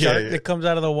shark that comes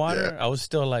out of the water. Yeah. I was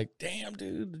still like, damn,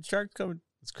 dude, the shark's coming.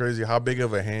 It's crazy how big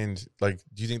of a hand. Like,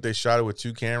 do you think they shot it with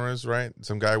 2 cameras? Right,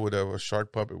 some guy with a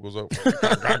shark puppet goes up,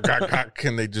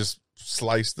 and they just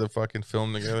slice the fucking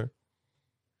film together.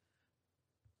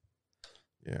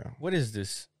 Yeah. What is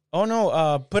this? Oh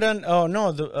no, put on. Oh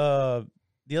no,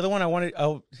 the other one I wanted.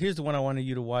 Oh, here's the one I wanted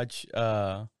you to watch.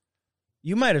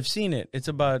 You might have seen it. It's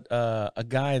about a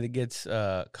guy that gets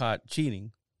caught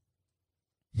cheating.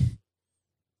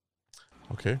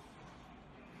 Okay.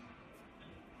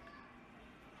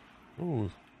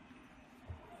 Ooh.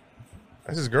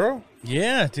 That's his girl?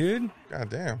 Yeah, dude. God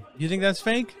damn. You think that's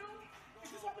fake?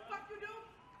 This is what the fuck you do?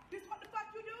 This is what the fuck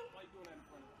you do?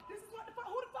 This is what the fuck,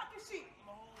 who the fuck is she?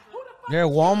 Who the fuck They're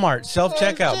at Walmart.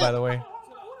 Self-checkout, by the way. Who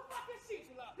the fuck is she?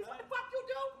 This what the fuck you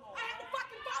do? I had to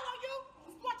fucking follow you?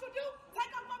 This is what you do? Take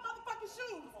off my motherfucking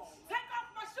shoes. Take off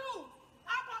my shoes.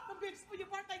 I bought the bitches for your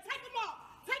birthday. Take them off.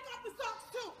 Take off the socks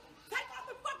too. Take off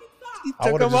the fucking socks. I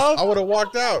would have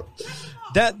walked out.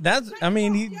 That's I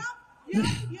mean, he... Take them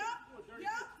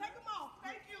off.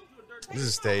 Thank you. This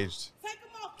is staged. Take them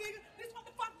off, nigga. This what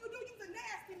the fuck you do? You's a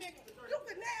nasty nigga. You's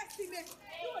a nasty nigga.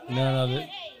 You a No,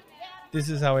 this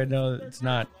is how I know it's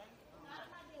not.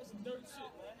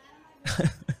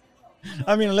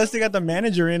 I mean, unless they got the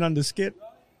manager in on the skit.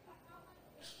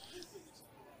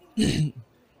 I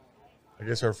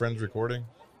guess our friend's recording.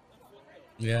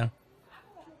 Yeah.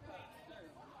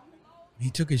 He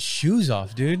took his shoes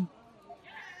off, dude.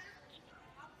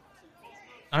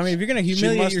 I mean, if you're going to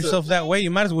humiliate yourself that way, you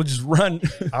might as well just run.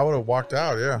 I would have walked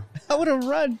out, yeah. I would have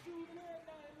run.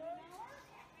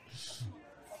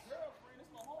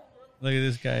 Look at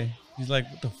this guy. He's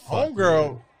like, what the fuck?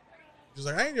 Homegirl. She's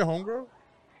like, I ain't your homegirl.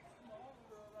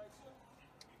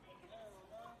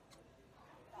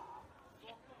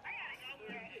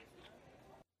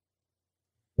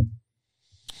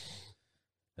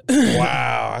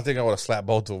 Wow, I think I would have slapped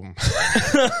both of them.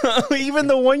 Even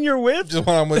the one you're with? Just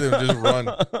when I'm with him, just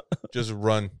run. Just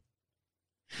run.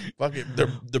 Fuck it.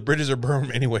 The bridges are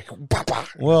burned anyway.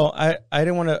 Well, I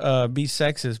didn't want to be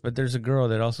sexist, but there's a girl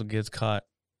that also gets caught.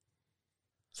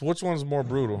 So which one's more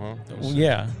brutal, huh? Well,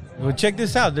 yeah. Well, check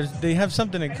this out. They have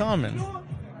something in common. What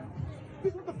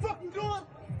the fuck you doing? What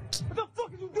the fuck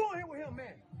are you doing here with him,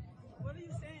 man? What are you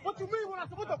saying? What you mean when I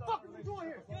said, what the fuck are you doing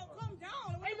here? Yo, calm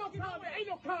down. Ain't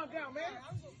no calm down, man.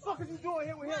 What the fuck are you doing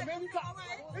here with him, man? It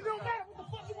don't matter what the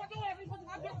fuck you want to do.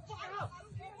 I get the fuck out.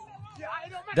 Yeah,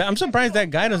 it don't matter. I'm surprised that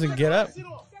guy doesn't get up.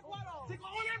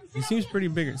 He seems pretty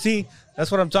bigger. See, that's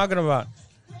what I'm talking about.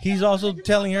 He's also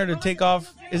telling her to take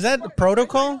off. Is that the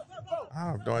protocol? I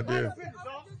have no idea.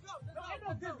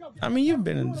 I mean, you've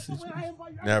been in this situation.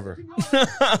 Never.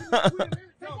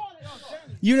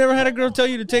 You never had a girl tell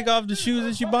you to take off the shoes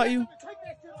that she bought you?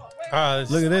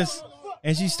 Look at this.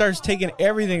 And she starts taking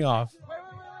everything off.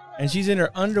 And she's in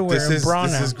her underwear and bra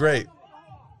now. This is great.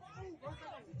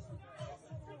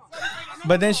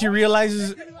 But then she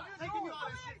realizes...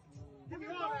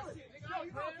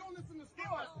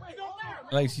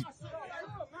 Like she...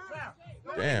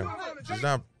 Damn. She's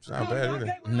not bad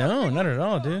either. No, not at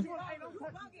all, dude.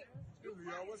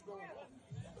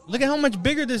 Look at how much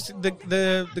bigger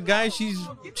the guy she's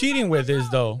cheating with is,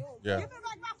 though. Yeah.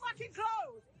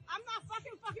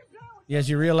 Yeah,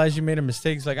 she realized she made a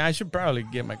mistake. It's like, I should probably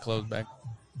get my clothes back.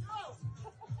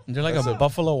 They're like That's a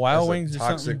Buffalo Wild That's a Wings or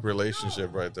toxic something.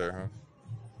 relationship right there, huh?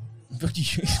 What do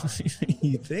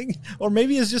You think? Or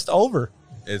maybe it's just over.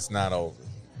 It's not over.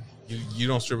 You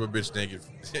don't strip a bitch naked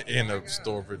in a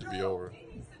store for it to be over.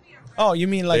 Oh, you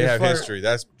mean like They as have far- history.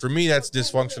 That's for me. That's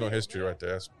dysfunctional history right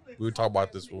there. We would talk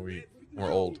about this when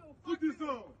we're old. Put this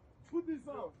on. Put this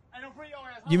on. Hey, don't bring your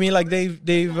ass. You mean like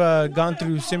they've gone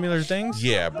through similar things?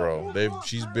 Yeah, bro.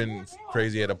 She's been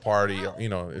crazy at a party. You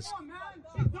know, it's Come on, man.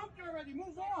 She dumped you already.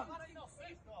 Move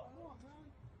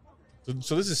on.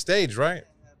 so this is staged, right?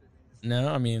 No,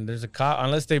 I mean there's a cop.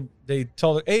 Unless they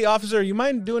told her, "Hey, officer, you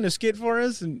mind doing a skit for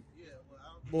us?" And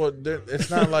Well, it's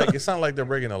not like they're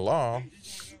breaking the law.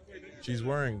 She's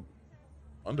wearing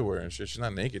underwear and shit. She's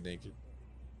not naked.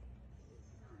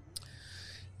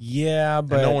 yeah, And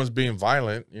but no one's being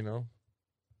violent, you know.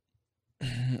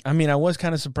 I mean, I was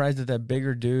kind of surprised that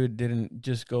bigger dude didn't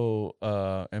just go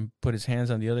and put his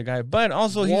hands on the other guy. But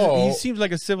also, he Whoa. seems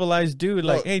like a civilized dude.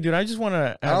 Like, hey, dude, I just want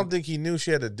to. I don't think he knew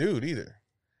she had a dude either.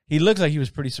 He looked like he was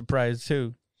pretty surprised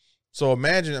too. So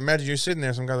imagine you're sitting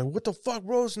there, some guy's like, "What the fuck,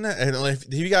 bro?" And if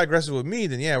he got aggressive with me,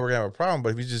 then yeah, we're gonna have a problem.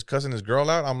 But if he's just cussing his girl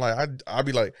out, I'm like, I'd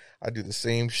be like, I do the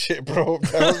same shit, bro.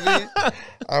 If that was me,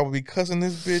 I would be cussing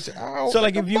this bitch out. So,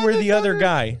 like, if you were the other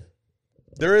guy,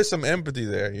 there is some empathy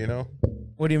there, you know,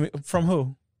 what do you mean? From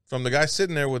who? from the guy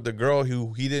sitting there with the girl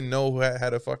who he didn't know who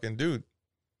had a fucking dude.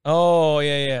 Oh,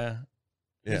 yeah.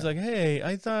 Yeah. He's like, hey,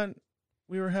 I thought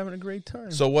we were having a great time.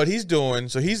 So what he's doing,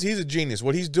 he's a genius.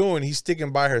 What he's doing, he's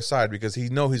sticking by her side because he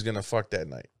know he's gonna fuck that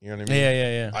night. You know what I mean?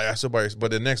 Yeah. I stood by her,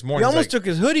 but the next He morning, almost he's like, took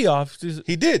his hoodie off.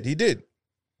 he did.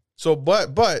 So,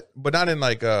 but not in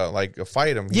like a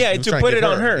fight him. He Yeah, was to trying put get it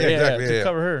on her. Yeah, Yeah, exactly. to Yeah.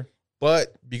 cover her.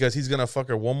 But because he's gonna fuck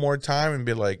her one more time and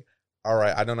be like, all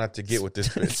right, I don't have to get with this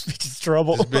This bitch. bitch is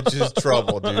trouble. This bitch is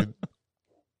trouble, dude.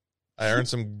 I earned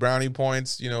some brownie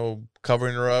points, you know,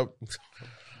 covering her up.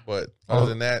 But other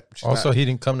than that, He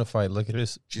didn't come to fight. Look at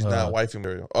this. she's not wifing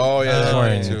her. Oh yeah, that's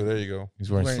wearing- right too. There you go. He's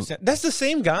wearing. That's the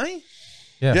same guy?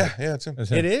 Yeah. Yeah, it's him.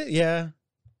 That's him. It is? Yeah.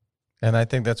 And I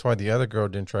think that's why the other girl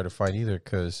didn't try to fight either,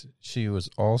 because she was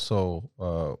also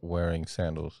wearing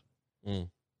sandals.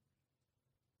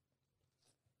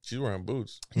 She's wearing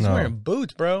boots. He's wearing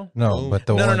boots, bro. No, but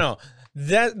the one. No.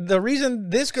 That the reason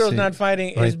this girl's See, not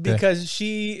fighting right is there. because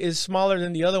she is smaller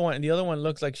than the other one, and the other one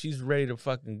looks like she's ready to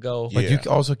fucking go. Yeah. But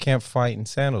you also can't fight in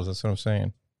sandals. That's what I'm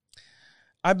saying.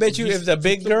 I bet you You if the took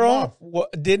big them girl off.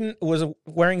 was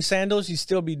wearing sandals, she'd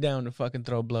still be down to fucking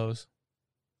throw blows.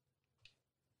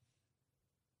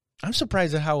 I'm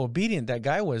surprised at how obedient that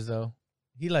guy was, though.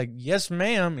 He like, yes,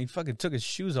 ma'am. He fucking took his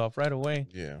shoes off right away.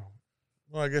 Yeah.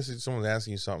 Well, I guess if someone's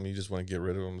asking you something, you just want to get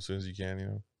rid of them as soon as you can, you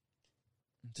know.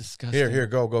 Disgusting. Here,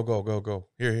 go.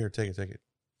 Here, take it.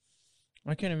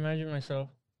 I can't imagine myself.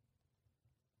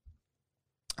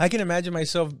 I can imagine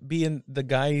myself being the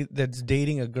guy that's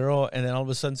dating a girl, and then all of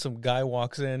a sudden some guy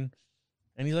walks in,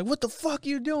 and he's like, "What the fuck are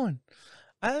you doing?"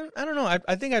 I don't know.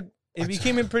 I think if he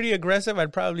came in pretty aggressive,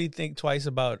 I'd probably think twice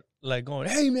about like going,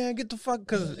 "Hey man, get the fuck,"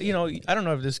 because I don't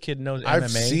know if this kid knows MMA. I've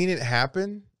seen it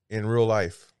happen in real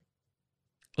life.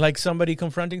 Like somebody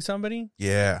confronting somebody,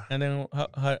 Yeah. and then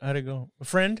how'd it go? A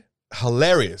friend?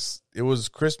 Hilarious. It was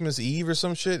Christmas Eve or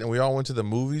some shit, and we all went to the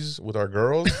movies with our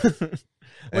girls. Wait,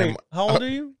 And how old are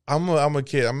you? I'm a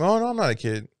kid. I'm not a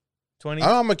kid. 20?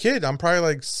 I'm a kid. I'm probably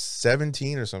like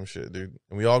 17 or some shit, dude.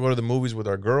 And we all go to the movies with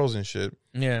our girls and shit.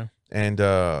 Yeah. And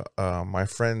my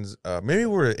friends, maybe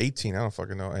we're 18. I don't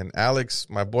fucking know. And Alex,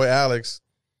 my boy Alex,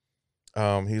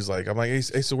 he's like, I'm like, hey,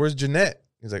 so where's Jeanette?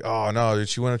 He's like, oh no, dude,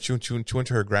 she went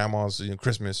to her grandma's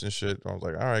Christmas and shit. I was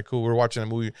like, all right, cool. We're watching a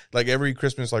movie like every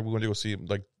Christmas, like we're gonna go see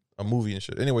like a movie and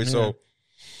shit. Anyway, so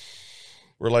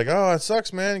we're like, oh, it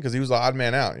sucks, man, because he was the odd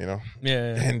man out, you know.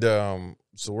 Yeah. And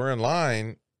so we're in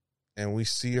line, and we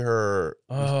see her.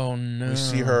 Oh no. We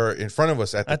see her in front of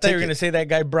us at the I thought you were ticket. gonna say that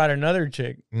guy brought another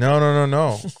chick.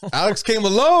 No. Alex came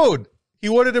alone. He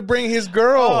wanted to bring his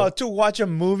girl. Oh, to watch a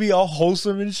movie all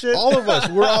wholesome and shit. All of us.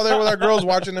 We're all there with our girls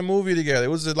watching the movie together. It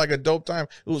was like a dope time.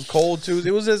 It was cold too. It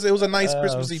was a nice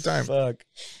Christmassy time. Fuck.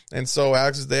 And so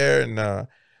Alex is there, and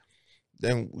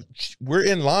then we're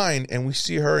in line, and we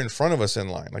see her in front of us in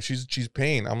line. Like she's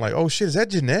paying. I'm like, oh shit, is that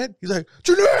Jeanette? He's like,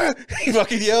 Jeanette! He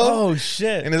fucking yelled. Oh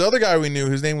shit. And his other guy we knew,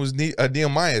 his name was Neil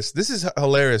Myers. This is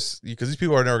hilarious because these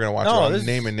people are never gonna watch No, it. this- I'm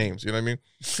naming names. You know what I mean?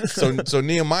 So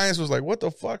Neil Myers was like, "What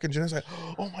the fuck?" And Jeanette's like,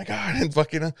 "Oh my god!" And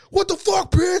fucking, "What the fuck,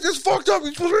 bitch? It's fucked up.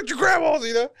 You're supposed to be at your grandma's,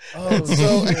 you know."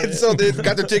 And so they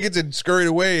got their tickets and scurried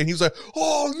away. And he was like,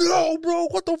 "Oh no, bro!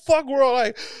 What the fuck?" We're all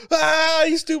like, "Ah,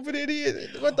 you stupid idiot!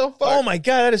 What the fuck?" Oh my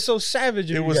god, that is so savage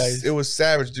of It you was guys. it was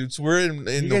savage, dude. So we're in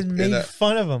You guys made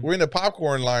fun of him. we're in the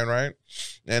popcorn line, right?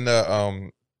 And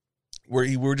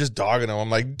we were just dogging him. I'm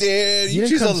like, Dad, You didn't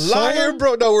she's a console liar, him?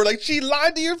 bro. No, we're like, she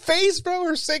lied to your face, bro.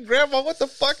 We're saying, Grandma, what the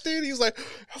fuck, dude? He's like,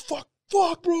 fuck,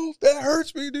 bro. That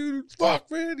hurts me, dude. Fuck,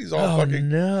 man. He's all fucking.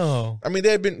 no. I mean,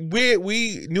 they had been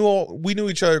we knew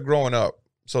each other growing up,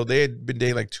 so they had been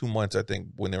dating like 2 months, I think,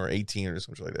 when they were 18 or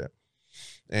something like that.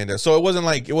 And so it wasn't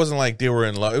like they were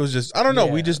in love. It was just I don't know.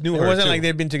 Yeah. We just knew It her. wasn't too. like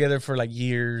they'd been together for like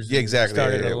years. Yeah, and exactly.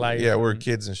 Started Yeah, a life. we were and-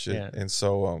 kids and shit. yeah. And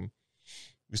so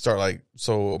we start like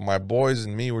so my boys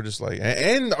and me were just like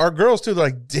and our girls too. They're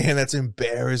like, damn, that's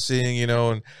embarrassing, you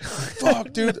know. And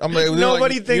fuck, dude. I'm like, they're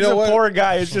Nobody like, thinks you know a what? poor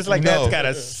guy is just like No. that's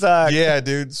gotta suck. Yeah,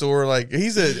 dude. So we're like,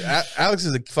 Alex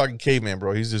is a fucking caveman,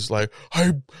 bro. He's just like,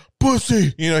 hey,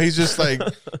 pussy. You know, he's just like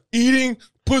eating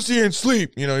pussy and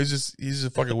sleep. You know, he's a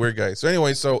fucking weird guy. So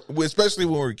anyway, so especially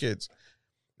when we were kids,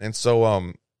 and so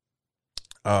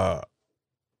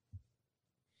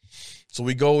so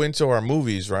we go into our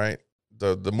movies, right?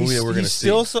 The movie that we're gonna see.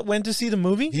 Still went to see the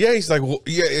movie. Yeah, he's like, well,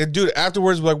 yeah, dude.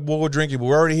 Afterwards, we're like, well, we're drinking, but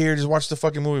we're already here. Just watch the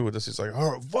fucking movie with us. He's like,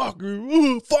 oh,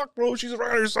 fuck, bro. She's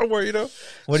around here somewhere, you know.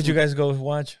 What did you guys go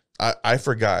watch? I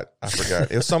forgot.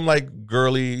 It was some like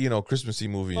girly, you know, Christmassy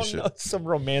movie and Oh, shit. no, some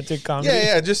romantic comedy.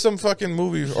 Yeah, just some fucking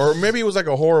movie, or maybe it was like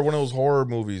one of those horror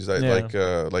movies that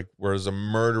like where there's a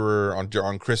murderer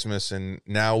on Christmas, and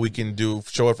now we can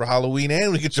show it for Halloween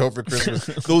and we can show it for Christmas.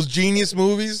 Those genius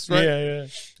movies, right? Yeah.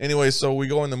 Anyway, so we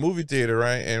go in the movie theater,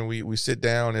 right, and we sit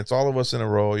down. It's all of us in a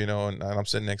row, you know, and I'm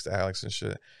sitting next to Alex and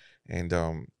shit, and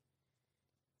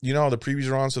you know how the previews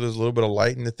are on, so there's a little bit of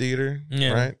light in the theater,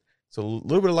 right? So a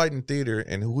little bit of light in theater,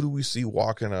 and who do we see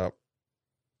walking up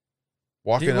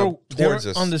towards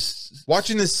us?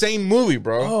 Watching the same movie,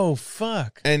 bro. Oh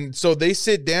fuck! And so they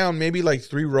sit down maybe like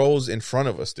 3 rows in front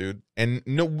of us, dude. And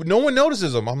no one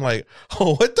notices them. I'm like,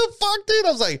 oh, what the fuck, dude?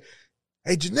 I was like,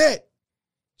 hey, Jeanette.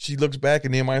 She looks back,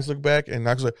 and Nehemiah's look back, and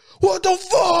I was like, what the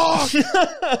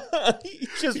fuck? He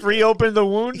just reopened the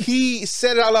wound. He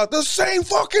said it out loud, the same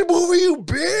fucking movie, you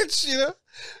bitch, you know?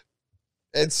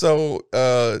 And so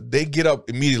they get up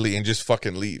immediately and just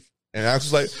fucking leave. And I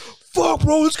was like, fuck,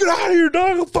 bro, let's get out of here,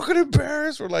 dog. I'm fucking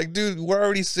embarrassed. We're like, dude, we're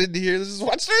already sitting here. Let's just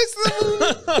watch the rest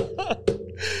of the movie.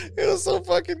 It was so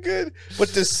fucking good. But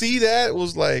to see that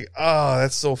was like, oh,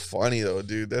 that's so funny, though,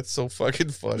 dude. That's so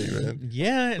fucking funny, man.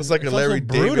 Yeah, It's like a also Larry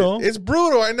brutal. David. It's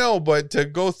brutal, I know, but to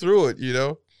go through it, you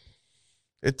know,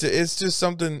 it's just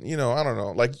something, you know, I don't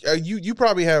know. Like you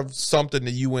probably have something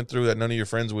that you went through that none of your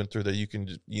friends went through that you can,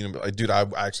 you know, like, dude, I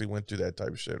actually went through that type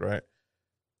of shit, right?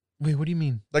 Wait, what do you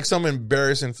mean? Like some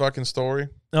embarrassing fucking story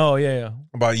Oh yeah.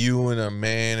 about you and a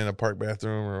man in a park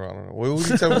bathroom, or I don't know. What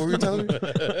were you telling me?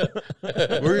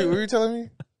 What were you telling me?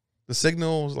 The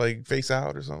signal was like face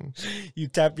out or something. You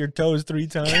tap your toes 3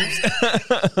 times.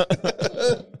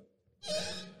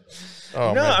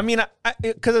 Oh, No, man. I mean,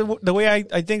 because the way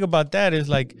I think about that is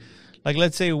like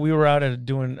let's say we were out at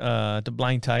doing the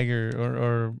Blind Tiger,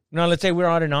 or no, let's say we were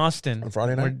out in Austin On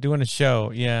Friday night? We're doing a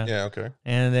show, yeah, Okay.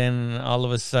 and then all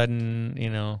of a sudden, you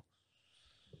know,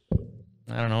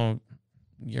 I don't know,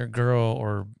 your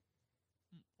girl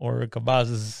or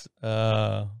Cabaz's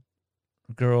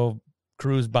girl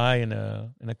cruised by in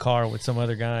a car with some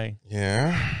other guy.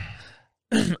 Yeah.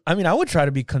 I mean, I would try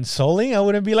to be consoling. I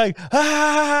wouldn't be like,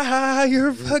 you're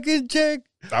a fucking chick.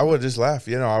 I would just laugh.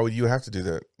 You know, you have to do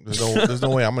that. There's no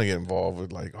way I'm gonna get involved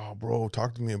with like, oh, bro,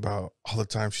 talk to me about all the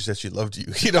time she said she loved you.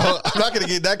 You know, I'm not gonna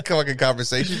get that fucking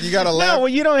conversation. You gotta laugh. No, well,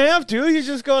 you don't have to. You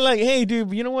just go like, hey,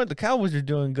 dude, you know what? The Cowboys are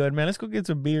doing good, man. Let's go get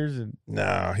some beers. And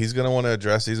Nah, he's gonna want to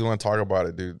address it. He's gonna talk about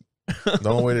it, dude. The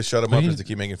only way to shut him What up do you- is to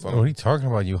keep making fun What of are him. you talking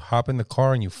about? You hop in the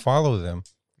car and you follow them.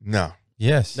 No.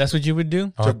 Yes. that's what you would do?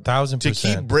 1,000%. To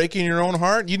keep breaking your own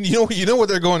heart, you know what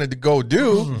they're going to go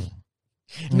do.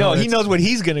 No, he it's- knows what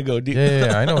he's going to go do.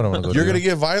 Yeah, I know what I'm going to go You're do. gonna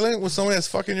get violent with someone that's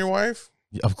fucking your wife.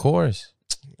 Of course.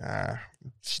 Nah.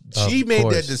 She Of made that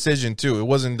course. decision too. It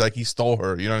wasn't like he stole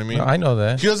her. You know what I mean? No, I know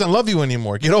that. She doesn't love you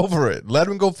anymore. Get over it. Let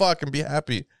him go fuck and be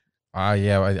happy.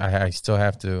 Yeah, I still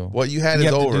have to. What you had You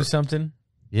is have to over. do something.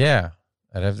 Yeah,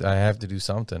 I have to do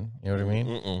something. You know what I mean?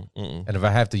 Mm-mm. And if I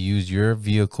have to use your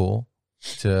vehicle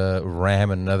to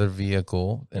ram another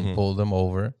vehicle and Mhm. pull them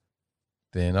over,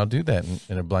 then I'll do that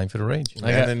in a blind fit of rage. And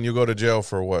then you go to jail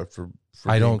for what? For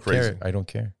I being don't crazy. care. I don't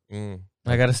care. Mm.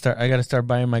 I gotta start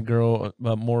buying my girl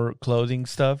more clothing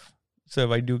stuff. So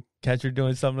if I do catch her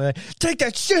doing something like that, take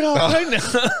that shit off right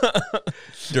now.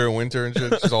 During winter and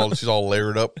shit, she's all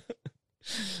layered up.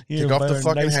 You Take off buy the her a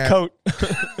fucking nice hat. coat.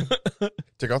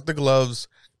 Take off the gloves.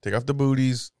 Take off the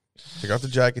booties. Take off the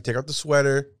jacket. Take off the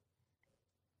sweater.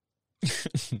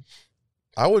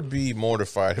 I would be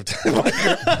mortified if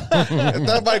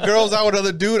that my girl's out with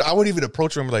another dude. I wouldn't even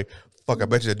approach her and be like, fuck, I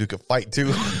bet you that dude could fight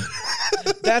too.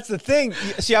 That's the thing.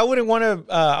 See, I wouldn't want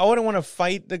to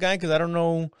fight the guy because I don't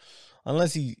know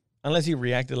unless he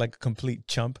reacted like a complete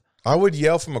chump. I would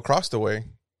yell from across the way,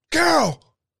 "Girl!"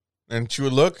 And she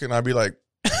would look, and I'd be like,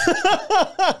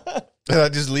 and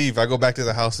I'd just leave. I go back to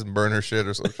the house and burn her shit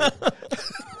or something.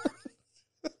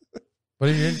 But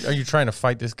are you trying to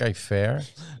fight this guy fair?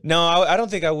 No, I don't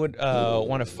think I would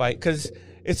want to fight because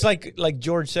it's like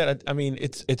George said. I mean,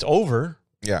 it's over.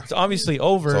 Yeah, It's obviously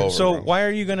over. It's over, so bro. why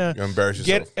are you gonna you embarrass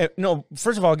yourself. no?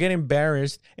 First of all, get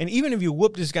embarrassed, and even if you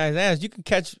whoop this guy's ass, you can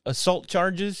catch assault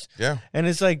charges. Yeah, And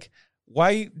it's like,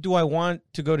 why do I want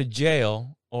to go to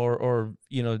jail or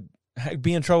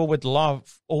be in trouble with the law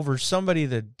over somebody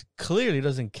that clearly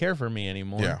doesn't care for me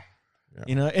anymore? yeah.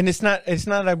 And it's not.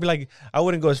 I'd be like, I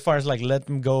wouldn't go as far as like let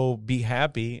them go be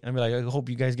happy. I'd be like, I hope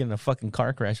you guys get in a fucking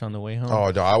car crash on the way home.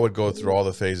 Oh, no, I would go through all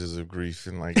the phases of grief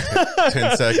in like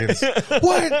 10 seconds.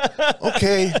 What?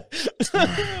 Okay.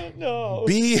 No.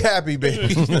 Be happy,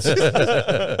 baby.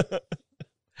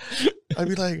 I'd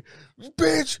be like,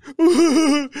 bitch.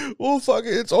 Well, fuck it.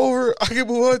 It's over. I can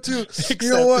move on too. You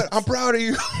know what? I'm proud of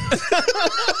you.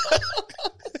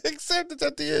 Acceptance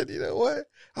at the end. You know what?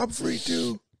 I'm free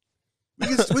too. We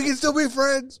can still be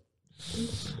friends.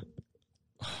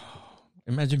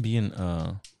 Imagine being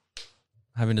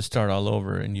having to start all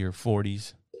over in your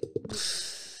 40s.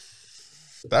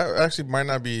 That actually might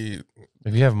not be.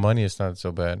 If you have money, it's not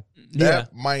so bad.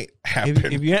 That might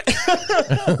happen. If you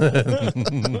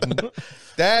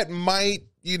That might,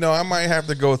 I might have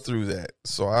to go through that.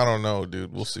 So I don't know,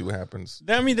 dude. We'll see what happens.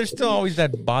 I mean, there's still always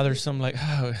that bothersome, like,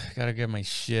 oh, I gotta get my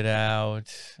shit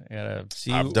out. I gotta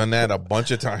see. I've done that a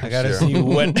bunch of times. I gotta yeah. see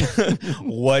what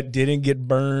didn't get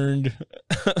burned,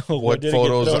 what didn't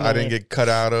photos get thrown I didn't away. get cut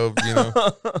out of,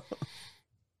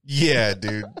 Yeah,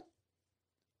 dude.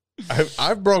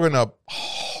 I've broken up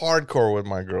hardcore with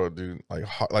my girl, dude. Like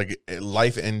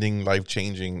life-ending,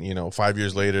 life-changing, 5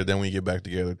 years later, then we get back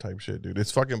together type shit, dude.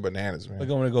 It's fucking bananas, man. Like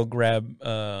I'm gonna go grab,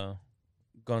 have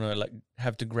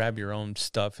to grab your own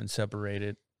stuff and separate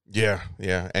it. Yeah.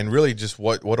 And really just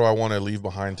what do I want to leave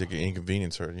behind to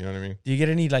inconvenience her? You know what I mean? Do you get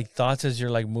any like thoughts as you're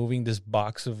like moving this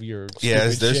box of your? Yeah,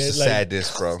 stupid there's shit? the Like,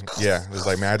 sadness, bro. Yeah, it's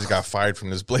like, man, I just got fired from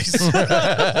this place. It's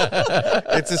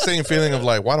the same feeling of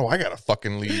like, why do I gotta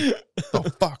fucking leave?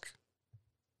 The fuck?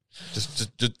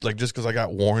 Just because I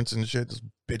got warrants and shit. This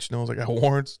bitch knows I got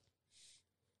warrants.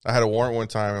 I had a warrant one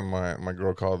time, and my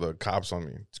girl called the cops on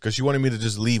me because she wanted me to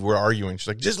just leave. We're arguing. She's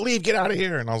like, just leave, get out of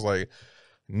here. And I was like,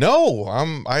 no,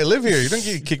 I live here. You don't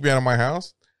get to kick me out of my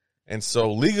house. And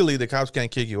so legally, the cops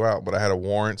can't kick you out. But I had a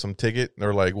warrant, some ticket.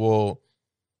 They're like, well,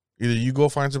 either you go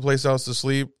find someplace else to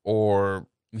sleep, or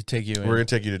we take you. we're gonna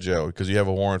take you to jail because you have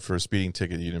a warrant for a speeding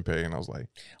ticket you didn't pay. And I was like,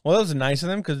 Well, that was nice of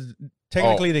them because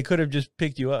technically they could have just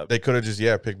picked you up. they could have just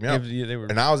picked me up. They were.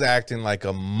 And I was acting like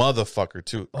a motherfucker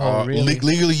too. Oh, really?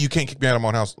 Legally, you can't kick me out of my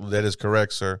own house. That is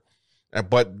correct, sir.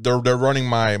 But they're running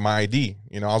my ID.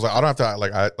 I was like, I don't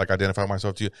have to identify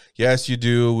myself to you. Yes, you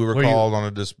do. We were called on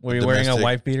a Were you wearing a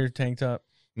wife beater tank top?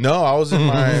 No, I was in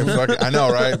my fucking. I know,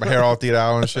 right? My hair all thied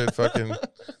out and shit. Fucking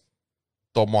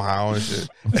todo mojado and shit.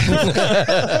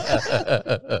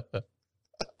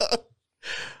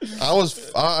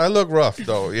 I look rough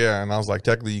though, yeah. And I was like,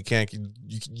 technically, you can't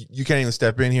even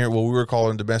step in here. Well, we were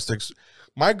calling domestics.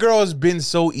 My girl has been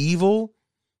so evil.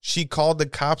 She called the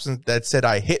cops and that said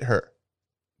I hit her.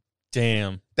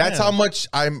 Damn. That's how much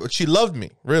she loved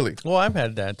me, really. Well, I've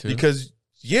had that too. Because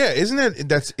isn't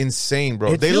that's insane,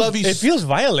 bro? They love you. It feels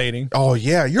violating. Oh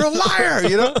yeah, you're a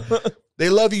liar. They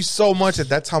love you so much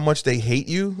that's how much they hate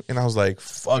you. And I was like,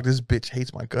 fuck, this bitch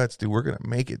hates my guts, dude. We're gonna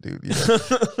make it, dude.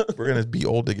 We're gonna be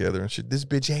old together and shit. This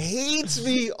bitch hates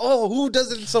me. Oh, who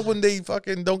doesn't? Someone they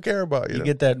fucking don't care about. You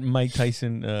get that Mike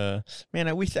Tyson. Man,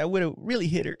 I wish I would have really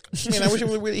hit her. Man, I wish I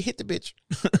would really hit the bitch.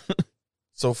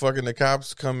 So fucking the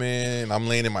cops come in. I'm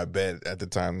laying in my bed at the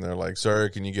time. They're like, sir,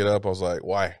 can you get up? I was like,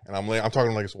 why? And I'm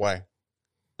talking like it's why.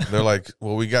 And they're like,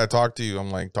 well, we got to talk to you. I'm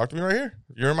like, talk to me right here.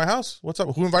 You're in my house. What's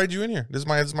up? Who invited you in here? This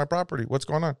is my property. What's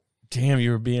going on? Damn,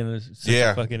 you were being such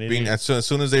a fucking idiot. As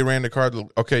soon as they ran the card,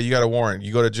 okay, you got a warrant.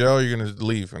 You go to jail, you're going to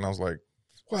leave. And I was like,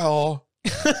 well,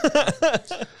 I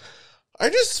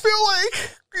just feel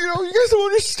like, you guys don't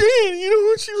understand.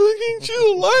 She's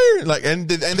a liar. Like, and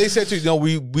they said to you,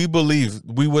 we believe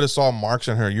we would have saw marks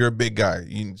on her. You're a big guy.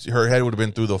 Her head would have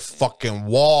been through the fucking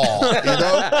wall.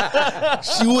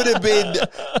 She would have been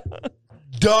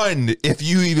done if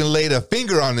you even laid a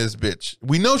finger on this bitch.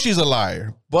 We know she's a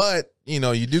liar, but you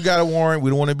do got a warrant.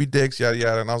 We don't want to be dicks, yada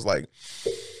yada. And I was like, so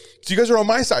you guys are on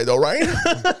my side though, right?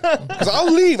 Because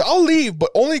I'll leave, but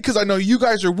only because I know you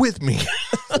guys are with me.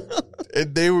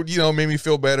 And they would, made me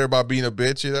feel better about being a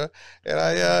bitch, And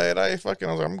I fucking,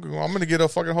 I was like, I'm gonna get a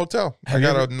fucking hotel. I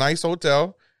got a nice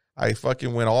hotel. I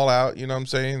fucking went all out, you know what I'm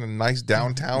saying? A nice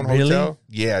downtown hotel.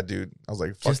 Yeah, dude. I was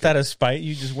like, fuck just out of spite,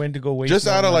 you just went to go waste. Just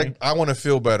out of money? like, I want to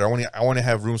feel better. I want to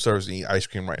have room service and eat ice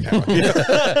cream right now.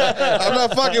 I'm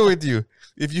not fucking with you.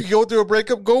 If you go through a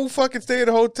breakup, go fucking stay at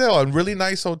a hotel, a really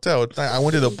nice hotel. I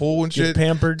went to the pool and shit. Get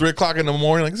pampered. 3:00 in the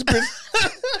morning, like this bitch.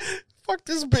 Fuck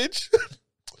this bitch.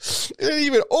 It ain't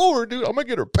even over, dude. I'm gonna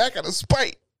get her back out of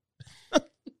spite.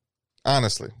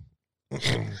 Honestly.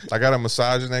 I got a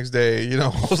massage the next day. I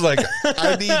was like,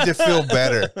 I need to feel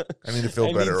better. I need to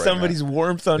feel better right somebody's now.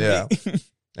 warmth on me.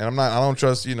 And I don't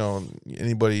trust,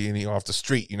 anybody off the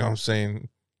street, you know what I'm saying?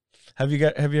 Have you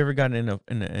ever gotten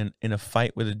in a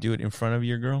fight with a dude in front of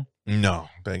your girl? No,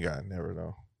 thank God, never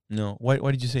though. No. Why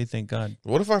did you say thank God?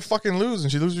 What if I fucking lose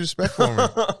and she loses respect for me?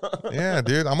 Yeah,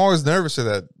 dude. I'm always nervous of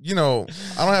that. I don't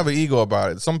have an ego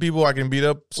about it. Some people I can beat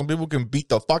up. Some people can beat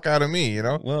the fuck out of me,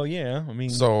 Well, yeah. I mean.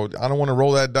 So I don't want to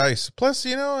roll that dice. Plus,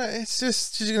 it's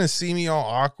just, she's going to see me all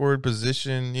awkward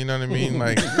position. You know what I mean?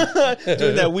 Like.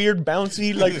 Doing that weird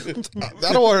bouncy, like. I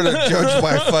don't want her to judge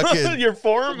my fucking. Your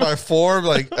form? My form.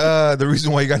 Like, the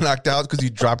reason why you got knocked out is because you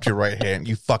dropped your right hand.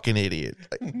 You fucking idiot.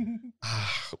 Like,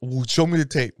 show me the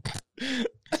tape.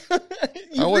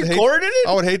 You recorded it?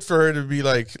 I would hate for her to be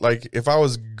like if I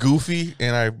was goofy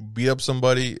and I beat up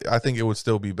somebody, I think it would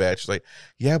still be bad. She's like,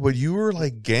 yeah, but you were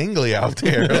like gangly out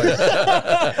there,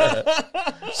 like,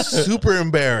 super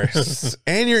embarrassed,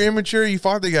 and you're immature. You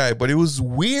fought the guy, but it was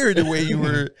weird the way you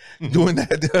were doing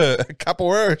that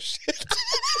capoeira shit.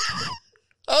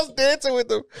 I was dancing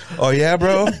with him. Oh yeah,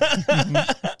 bro.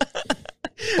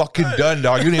 Fucking done,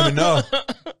 dog. You didn't even know.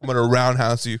 I'm gonna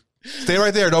roundhouse you. Stay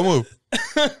right there. Don't move.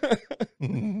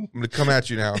 I'm gonna come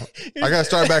at you now. I gotta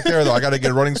start back there though. I gotta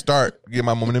get a running start, get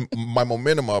my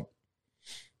momentum up.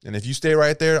 And if you stay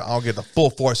right there, I'll get the full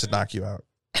force to knock you out.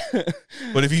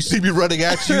 But if you see me running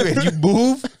at you and you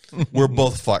move, we're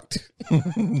both fucked.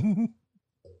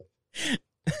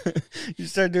 You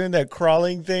start doing that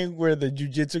crawling thing where the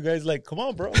jujitsu guy's like, "Come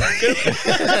on, bro."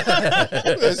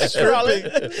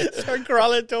 Start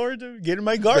crawling towards him. Get in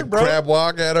my guard, bro. Crab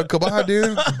walk at him. Come on,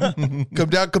 dude. Come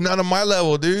down to my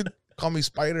level, dude. Call me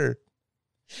Spider.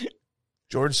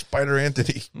 George Spider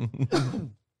Anthony.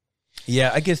 Yeah,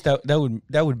 I guess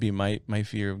that would be my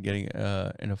fear of getting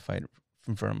in a fight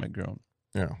in front of my girl.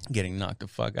 Yeah, getting knocked the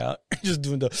fuck out. Just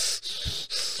doing the.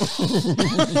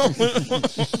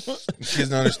 She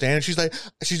doesn't understand.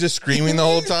 She's just screaming the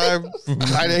whole time.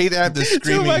 I hate to have this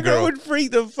screaming my girl girl. would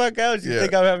freak the fuck out. She'd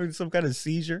think I'm having some kind of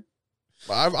seizure.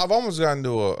 I've almost gotten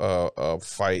into a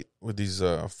fight with these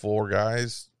 4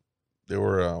 guys. They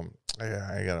were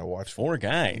I gotta watch 4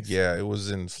 guys. Yeah, it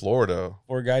was in Florida.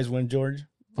 4 guys, 1 George.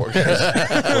 4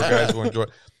 guys, 1 George.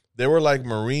 They were like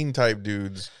Marine type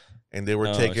dudes. And they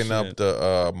were taking up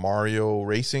the Mario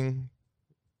racing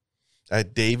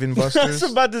at Dave and Buster's. I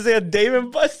was about to say a Dave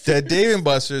and Buster's. At Dave and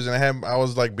Buster's, and I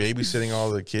was like babysitting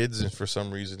all the kids, and for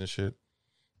some reason and shit,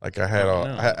 like I had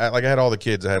I had all the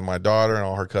kids. I had my daughter and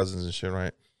all her cousins and shit,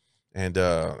 right? And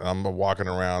I'm walking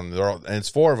around, and it's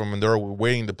 4 of them, and they're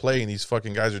waiting to play, and these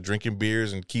fucking guys are drinking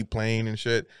beers and keep playing and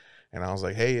shit. And I was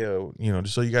like, hey,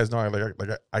 just so you guys know, I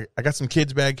got some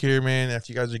kids back here, man.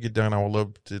 After you guys get done, I would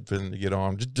love to get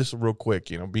on. Just real quick,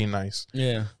 being nice.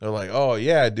 Yeah. They're like, oh,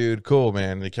 yeah, dude, cool,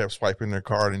 man. And they kept swiping their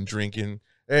card and drinking.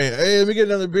 Hey, let me get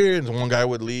another beer. And one guy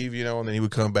would leave, and then he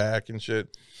would come back and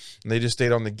shit. And they just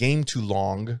stayed on the game too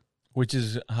long. Which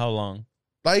is how long?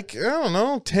 Like, I don't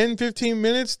know, 10, 15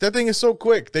 minutes. That thing is so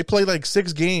quick. They play like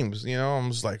 6 games, I'm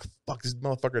just like, fuck, this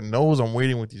motherfucker knows I'm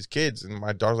waiting with these kids. And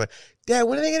my daughter's like, Dad,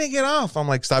 when are they going to get off? I'm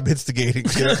like, stop instigating.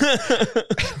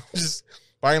 Just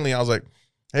finally, I was like,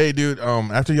 hey, dude,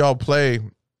 after y'all play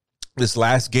this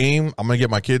last game, I'm going to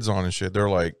get my kids on and shit. They're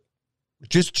like,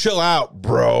 just chill out,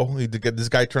 bro. This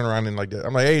guy turned around and like that.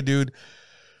 I'm like, hey, dude.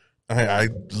 I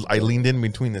leaned in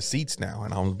between the seats now,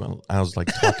 and I was like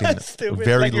talking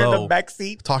very like you're low, in the back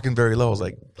seat. talking very low. I was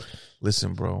like,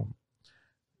 "Listen, bro,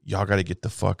 y'all got to get the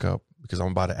fuck up because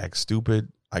I'm about to act stupid.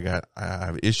 I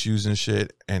have issues and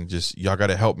shit, and just y'all got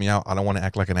to help me out. I don't want to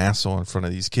act like an asshole in front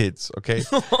of these kids. Okay,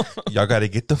 y'all got to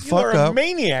get the fuck You're up, a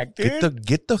maniac, dude.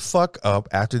 Get the fuck up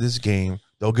after this game.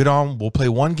 They'll get on. We'll play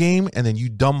 1 game, and then you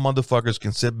dumb motherfuckers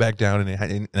can sit back down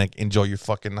and enjoy your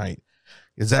fucking night."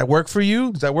 Does that work for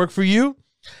you? Does that work for you?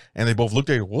 And they both looked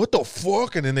at me, what the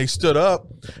fuck? And then they stood up.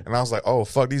 And I was like, oh,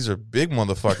 fuck, these are big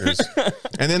motherfuckers.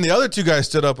 And then the other 2 guys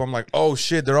stood up. I'm like, oh,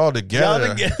 shit, they're all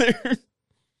together.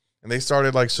 And they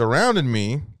started, like, surrounding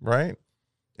me, right?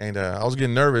 And I was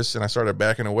getting nervous, and I started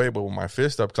backing away, but with my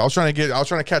fist up, 'cause I was trying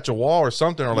to catch a wall or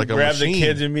something, or like a grab machine. the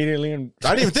kids immediately, and I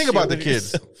didn't even think about the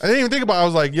kids. I didn't even think about it. I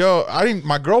was like, yo,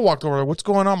 my girl walked over, like, what's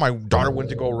going on? My daughter went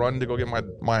to go run to go get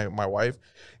my wife.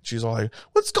 She's all like,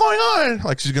 what's going on?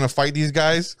 Like, she's going to fight these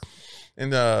guys.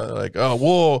 And like,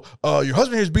 your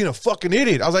husband here's being a fucking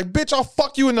idiot. I was like, bitch, I'll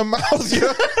fuck you in the mouth. You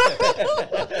know?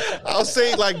 I'll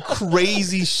say like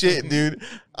crazy shit, dude.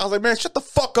 I was like, man, shut the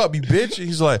fuck up, you bitch. And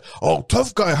he's like, oh,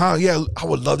 tough guy, huh? Yeah, I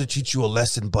would love to teach you a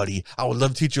lesson, buddy. I would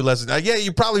love to teach you a lesson. Like, yeah,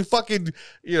 you probably fucking,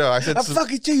 I said, I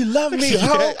fucking do. You love me.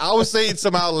 yeah, I was saying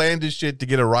some outlandish shit to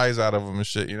get a rise out of him and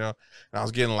shit, And I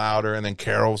was getting louder, and then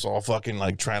Carol's all fucking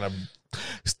like trying to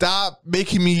stop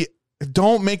making me.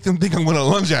 Don't make them think I'm going to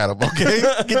lunge at them, okay?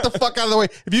 Get the fuck out of the way.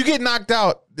 If you get knocked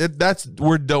out,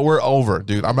 we're over,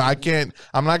 dude. I'm not going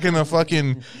to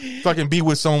fucking be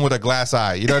with someone with a glass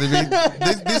eye. You know what I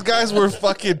mean? These guys were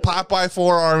fucking Popeye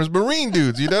forearms Marine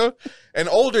dudes, And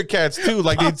older cats too,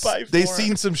 like they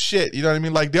seen some shit, you know what I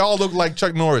mean? Like they all look like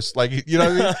Chuck Norris, like you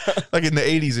know what I mean? Like in the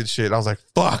 80s and shit. I was like,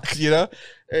 fuck,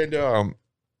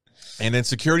 And then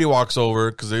security walks over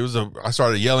because I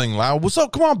started yelling loud. What's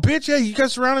up? Come on, bitch! Yeah, you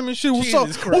guys surrounded me and shit. What's up?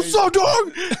 What's up,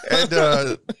 dog?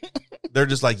 And they're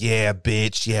just like, yeah,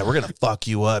 bitch. Yeah, we're gonna fuck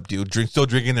you up, dude. Still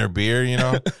drinking their beer,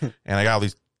 And I got all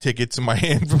these tickets in my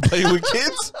hand for playing with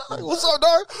kids. Like, what's up,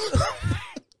 dog?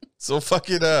 So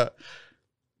fucking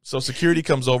So security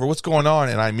comes over. What's going on?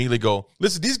 And I immediately go,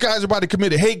 listen, these guys are about to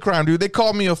commit a hate crime, dude. They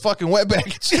called me a fucking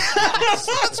wetback. I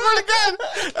swear to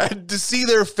God. And to see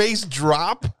their face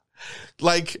drop.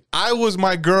 Like I was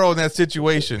my girl in that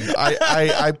situation.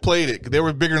 I played it. They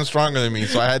were bigger and stronger than me,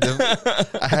 so I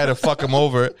had to fuck them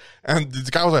over. And this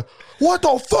guy was like, "What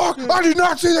the fuck? I did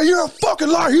not say that. You're a fucking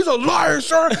liar. He's a liar,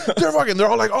 sir." They're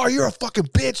all like, "Oh, you're a fucking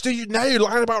bitch, dude. Now you're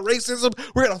lying about racism.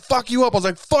 We're gonna fuck you up." I was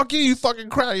like, "Fuck you, you fucking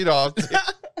crap."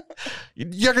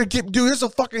 You're gonna dude, this is a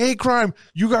fucking hate crime.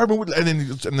 You got me with, and then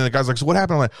the guy's like, so what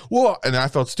happened? I'm like, well, and I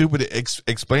felt stupid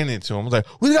explaining it to him. I was like,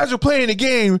 well, you guys are playing a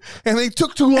game, and they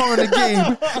took too long in the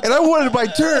game, and I wanted my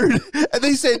turn, and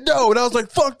they said no, and I was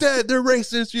like, fuck that, they're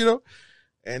racist,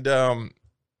 And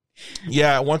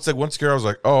yeah, once Carol was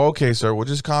like, oh, okay, sir, we'll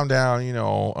just calm down,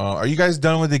 are you guys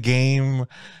done with the game?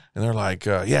 And they're like,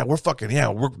 yeah, we're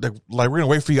gonna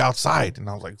wait for you outside. And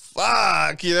I was like,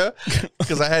 fuck,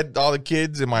 because I had all the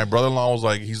kids, and my brother-in-law was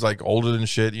like, he's like older than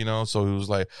shit, so he was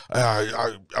like,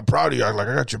 I'm proud of you. I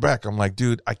got your back. I'm like,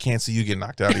 dude, I can't see you get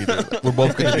knocked out either. Like, we're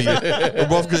both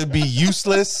gonna be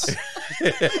useless,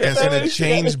 and it's gonna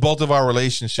change both of our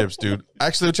relationships, dude.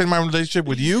 Actually, it'll change my relationship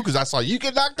with you because I saw you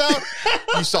get knocked out.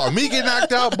 You saw me get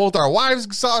knocked out. Both our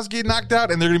wives saw us get knocked out,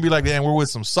 and they're gonna be like, damn, we're with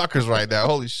some suckers right now.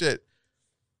 Holy shit.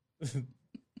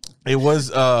 It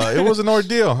was an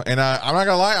ordeal, and I'm not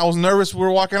gonna lie, I was nervous. We were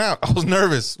walking out. I was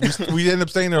nervous. We ended up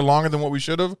staying there longer than what we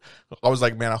should have. I was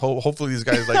like, man, hopefully these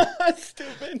guys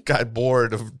got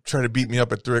bored of trying to beat me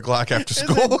up at 3:00 after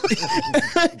school.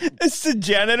 It's the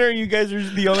janitor. You guys are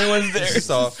the only ones there.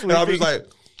 So and I was like,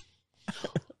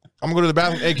 I'm gonna go to the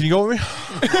bathroom. Hey, can you go with me?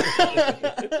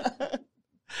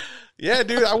 Yeah,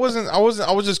 dude, I was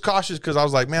just cautious because I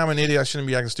was like, man, I'm an idiot. I shouldn't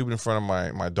be acting stupid in front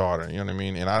of my daughter. You know what I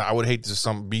mean? And I would hate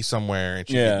to be somewhere and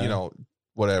she could,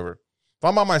 whatever. If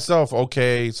I'm by myself,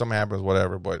 okay, something happens,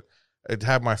 whatever. But I'd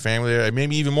have my family there. It made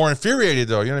me even more infuriated,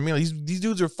 though. You know what I mean? Like, these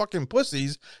dudes are fucking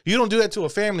pussies. You don't do that to a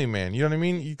family man. You know what I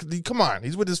mean? Come on.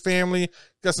 He's with his family.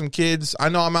 Got some kids. I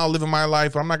know I'm out living my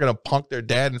life. But I'm not going to punk their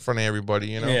dad in front of everybody,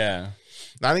 Yeah.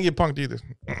 I didn't get punked either.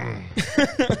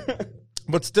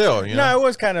 But still, No, it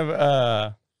was kind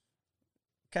of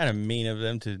mean of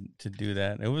them to do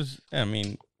that. It was, I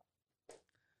mean,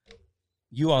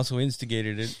 you also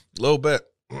instigated it. A little bit.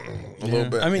 A little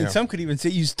bit. I mean, some could even say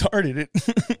you started it.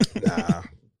 Nah.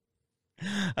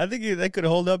 I think that could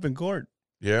hold up in court.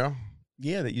 Yeah.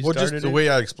 Yeah, that you started just the way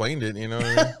I explained it, They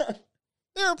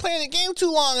were playing the game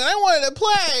too long, and I wanted to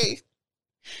play.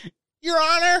 Your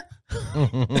Honor.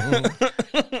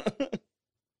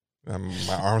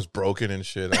 My arm's broken and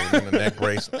shit. I was in a neck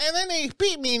brace. And then they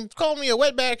beat me and called me a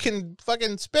wetback and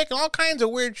fucking spick and all kinds of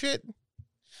weird shit.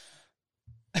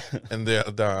 And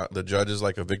the judge is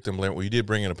like a victim blame. Well, you did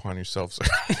bring it upon yourself, sir.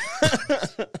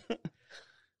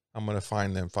 I'm going to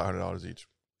fine them $500 each.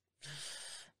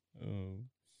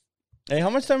 Hey, how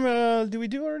much time do we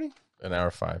do already? 1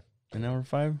 hour 5. 1 hour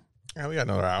 5? Yeah, we got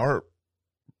another hour.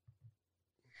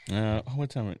 What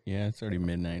time? Yeah, it's already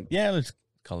midnight. Yeah, let's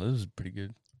call it. This is pretty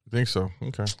good. I think so.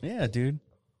 Okay. Yeah, dude.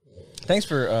 Thanks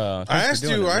for. I asked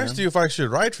you if I should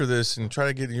write for this and try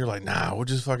to get. You're like, nah, we'll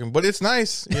just fucking. But it's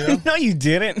nice, No, you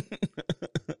didn't.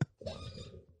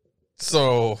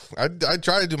 So I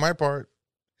try to do my part.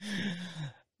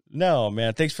 No,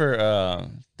 man. Thanks for.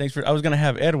 I was gonna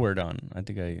have Edward on. I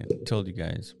think I told you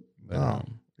guys, but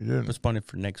You didn't. postponed it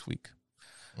for next week.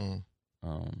 Mm.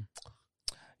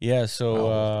 Yeah.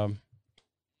 So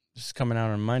this is coming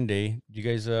out on Monday. Do you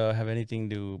guys have anything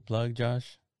to plug,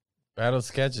 Josh? Battle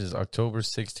Sketches, October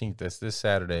 16th. That's this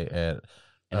Saturday at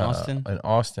In Austin? In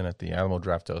Austin at the Alamo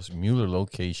Draft House Mueller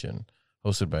location,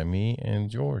 hosted by me and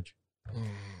George.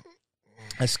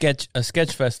 A sketch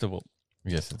festival.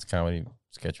 Yes, it's comedy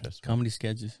sketch festival. Comedy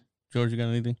sketches. George, you got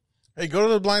anything? Hey, go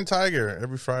to the Blind Tiger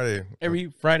every Friday. Every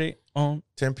Friday on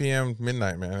 10 p.m.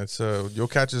 midnight, man. It's you'll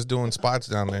catch us doing spots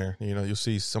down there. You know, you'll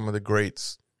see some of the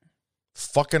greats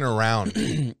fucking around.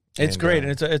 It's great,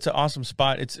 and it's an awesome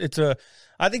spot.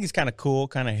 I think it's kind of cool,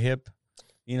 kind of hip.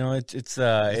 You know, it's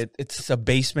a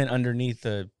basement underneath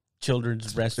the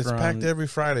children's restaurant. It's packed every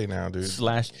Friday now, dude.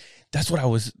 That's what I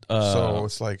was. So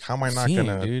it's like, how am I not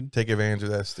gonna dude. take advantage of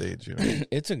that stage? You know,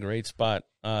 It's a great spot.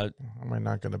 how am I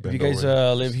not gonna If bend you guys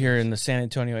over? live here in the San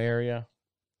Antonio area,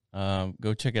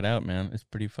 go check it out, man. It's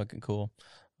pretty fucking cool.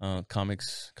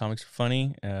 Comics are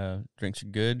funny. Drinks are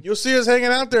good. You'll see us hanging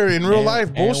out there in real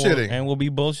life, bullshitting, and we'll be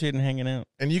bullshitting, hanging out.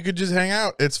 and you could just hang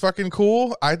out. It's fucking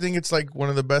cool. I think it's like one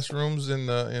of the best rooms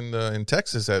in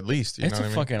Texas, at least. You It's know a what I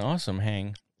mean? fucking awesome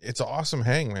hang. It's an awesome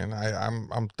hang, man.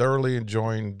 I'm thoroughly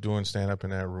enjoying doing stand up in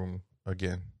that room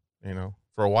again. You know,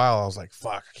 for a while I was like,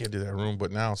 fuck, I can't do that room,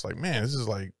 but now it's like, man, this is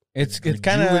like It's kind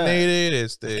of rejuvenated.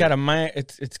 It's kind of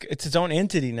it's its own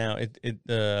entity now.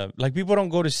 Like people don't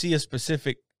go to see a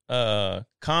specific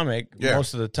comic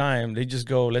most of the time. They just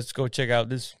go, let's go check out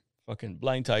this fucking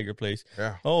Blind Tiger place.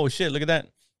 Yeah. Oh shit, look at that.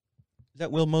 Is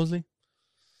that Will Mosley?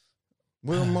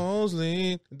 Will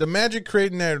Mosley. The magic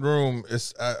created in that room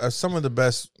is some of the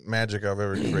best magic I've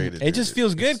ever created. It just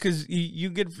feels good because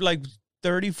you get like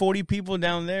 30, 40 people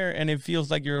down there, and it feels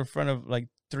like you're in front of like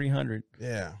 300.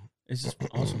 Yeah. It's just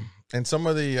awesome. And some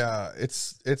of the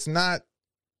it's not.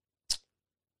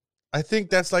 I think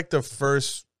that's like the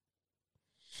first.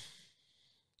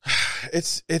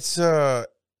 It's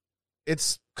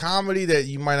comedy that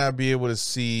you might not be able to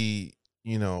see,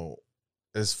 you know,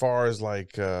 as far as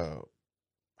like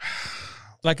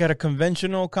Like at a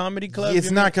conventional comedy club.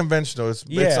 it's not conventional. It's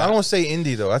I don't want to say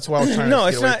indie though. That's why I was trying no,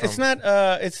 to get away from.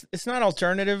 it's not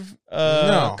alternative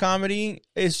No. comedy.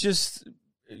 It's just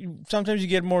sometimes you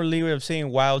get more leeway of saying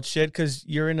wild shit because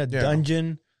you're in a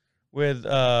dungeon with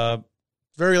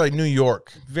very like New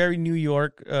York. very New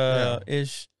York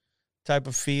ish type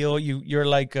of feel. You're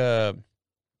like it's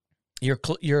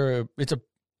a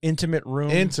intimate room.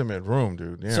 Intimate room,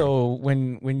 dude. Yeah. So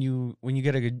when you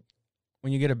get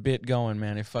a bit going,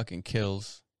 man, it fucking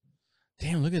kills.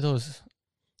 Damn, look at those.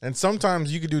 And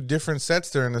sometimes you could do different sets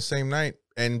there in the same night,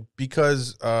 and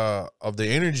because of the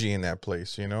energy in that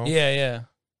place, you know. Yeah.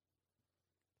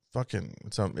 Fucking,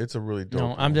 it's a really dope.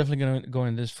 No, I'm definitely gonna go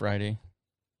in this Friday.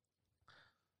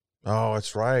 Oh,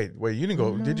 that's right. Wait, you didn't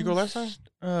go? Did you go last time?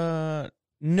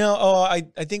 No. Oh, I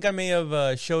think I may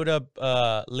have showed up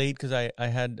late because I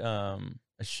had a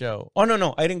show. Oh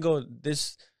no, I didn't go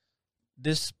this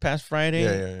past Friday.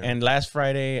 Yeah. And last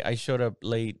Friday I showed up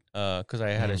late because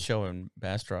I had a show in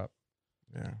Bastrop.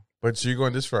 Yeah, but so you're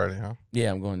going this Friday, huh?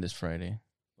 Yeah, I'm going this Friday.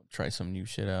 Try some new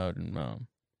shit out and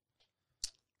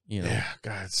Yeah,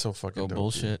 God, it's so fucking go dope,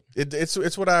 bullshit. dude.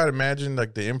 It's what I would imagine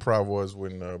like the improv was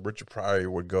when Richard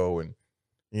Pryor would go and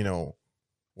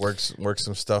work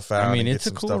some stuff out. I mean, and it's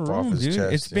get a some cool stuff off room, his dude.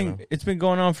 chest, It's been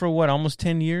going on for what, almost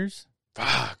 10 years?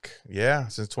 Fuck yeah,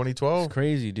 since 2012. It's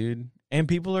crazy, dude. And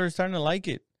people are starting to like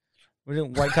it.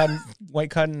 White Cotton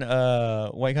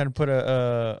put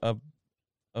a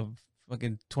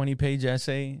fucking 20-page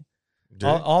essay.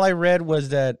 All I read was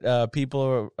that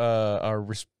people are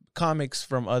comics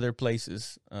from other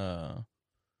places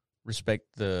respect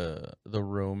the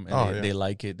room and they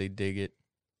like it, they dig it.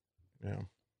 Yeah.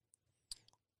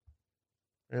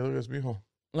 Hey, look at this beehole.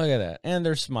 Look at that, and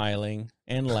they're smiling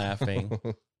and laughing.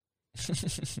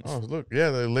 Oh, look, yeah,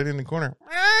 the lady in the corner.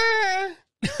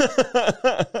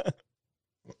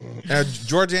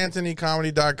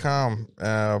 GeorgeAnthonyComedy.com.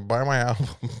 Buy my album,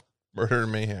 Murder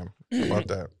and Mayhem. How about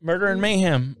that? Murder and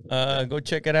Mayhem. Go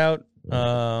check it out.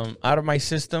 Out of My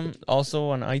System, also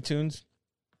on iTunes.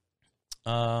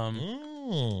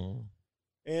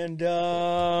 And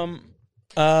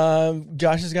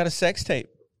Josh has got a sex tape.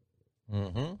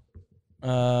 Mm-hmm.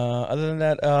 Other than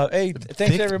that, hey,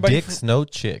 thanks everybody. Dicks, no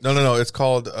chicks. No. It's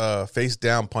called Face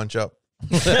Down, Punch Up.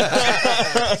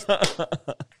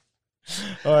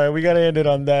 All right, we got to end it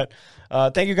on that.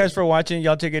 Thank you guys for watching.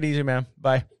 Y'all take it easy, man.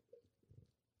 Bye.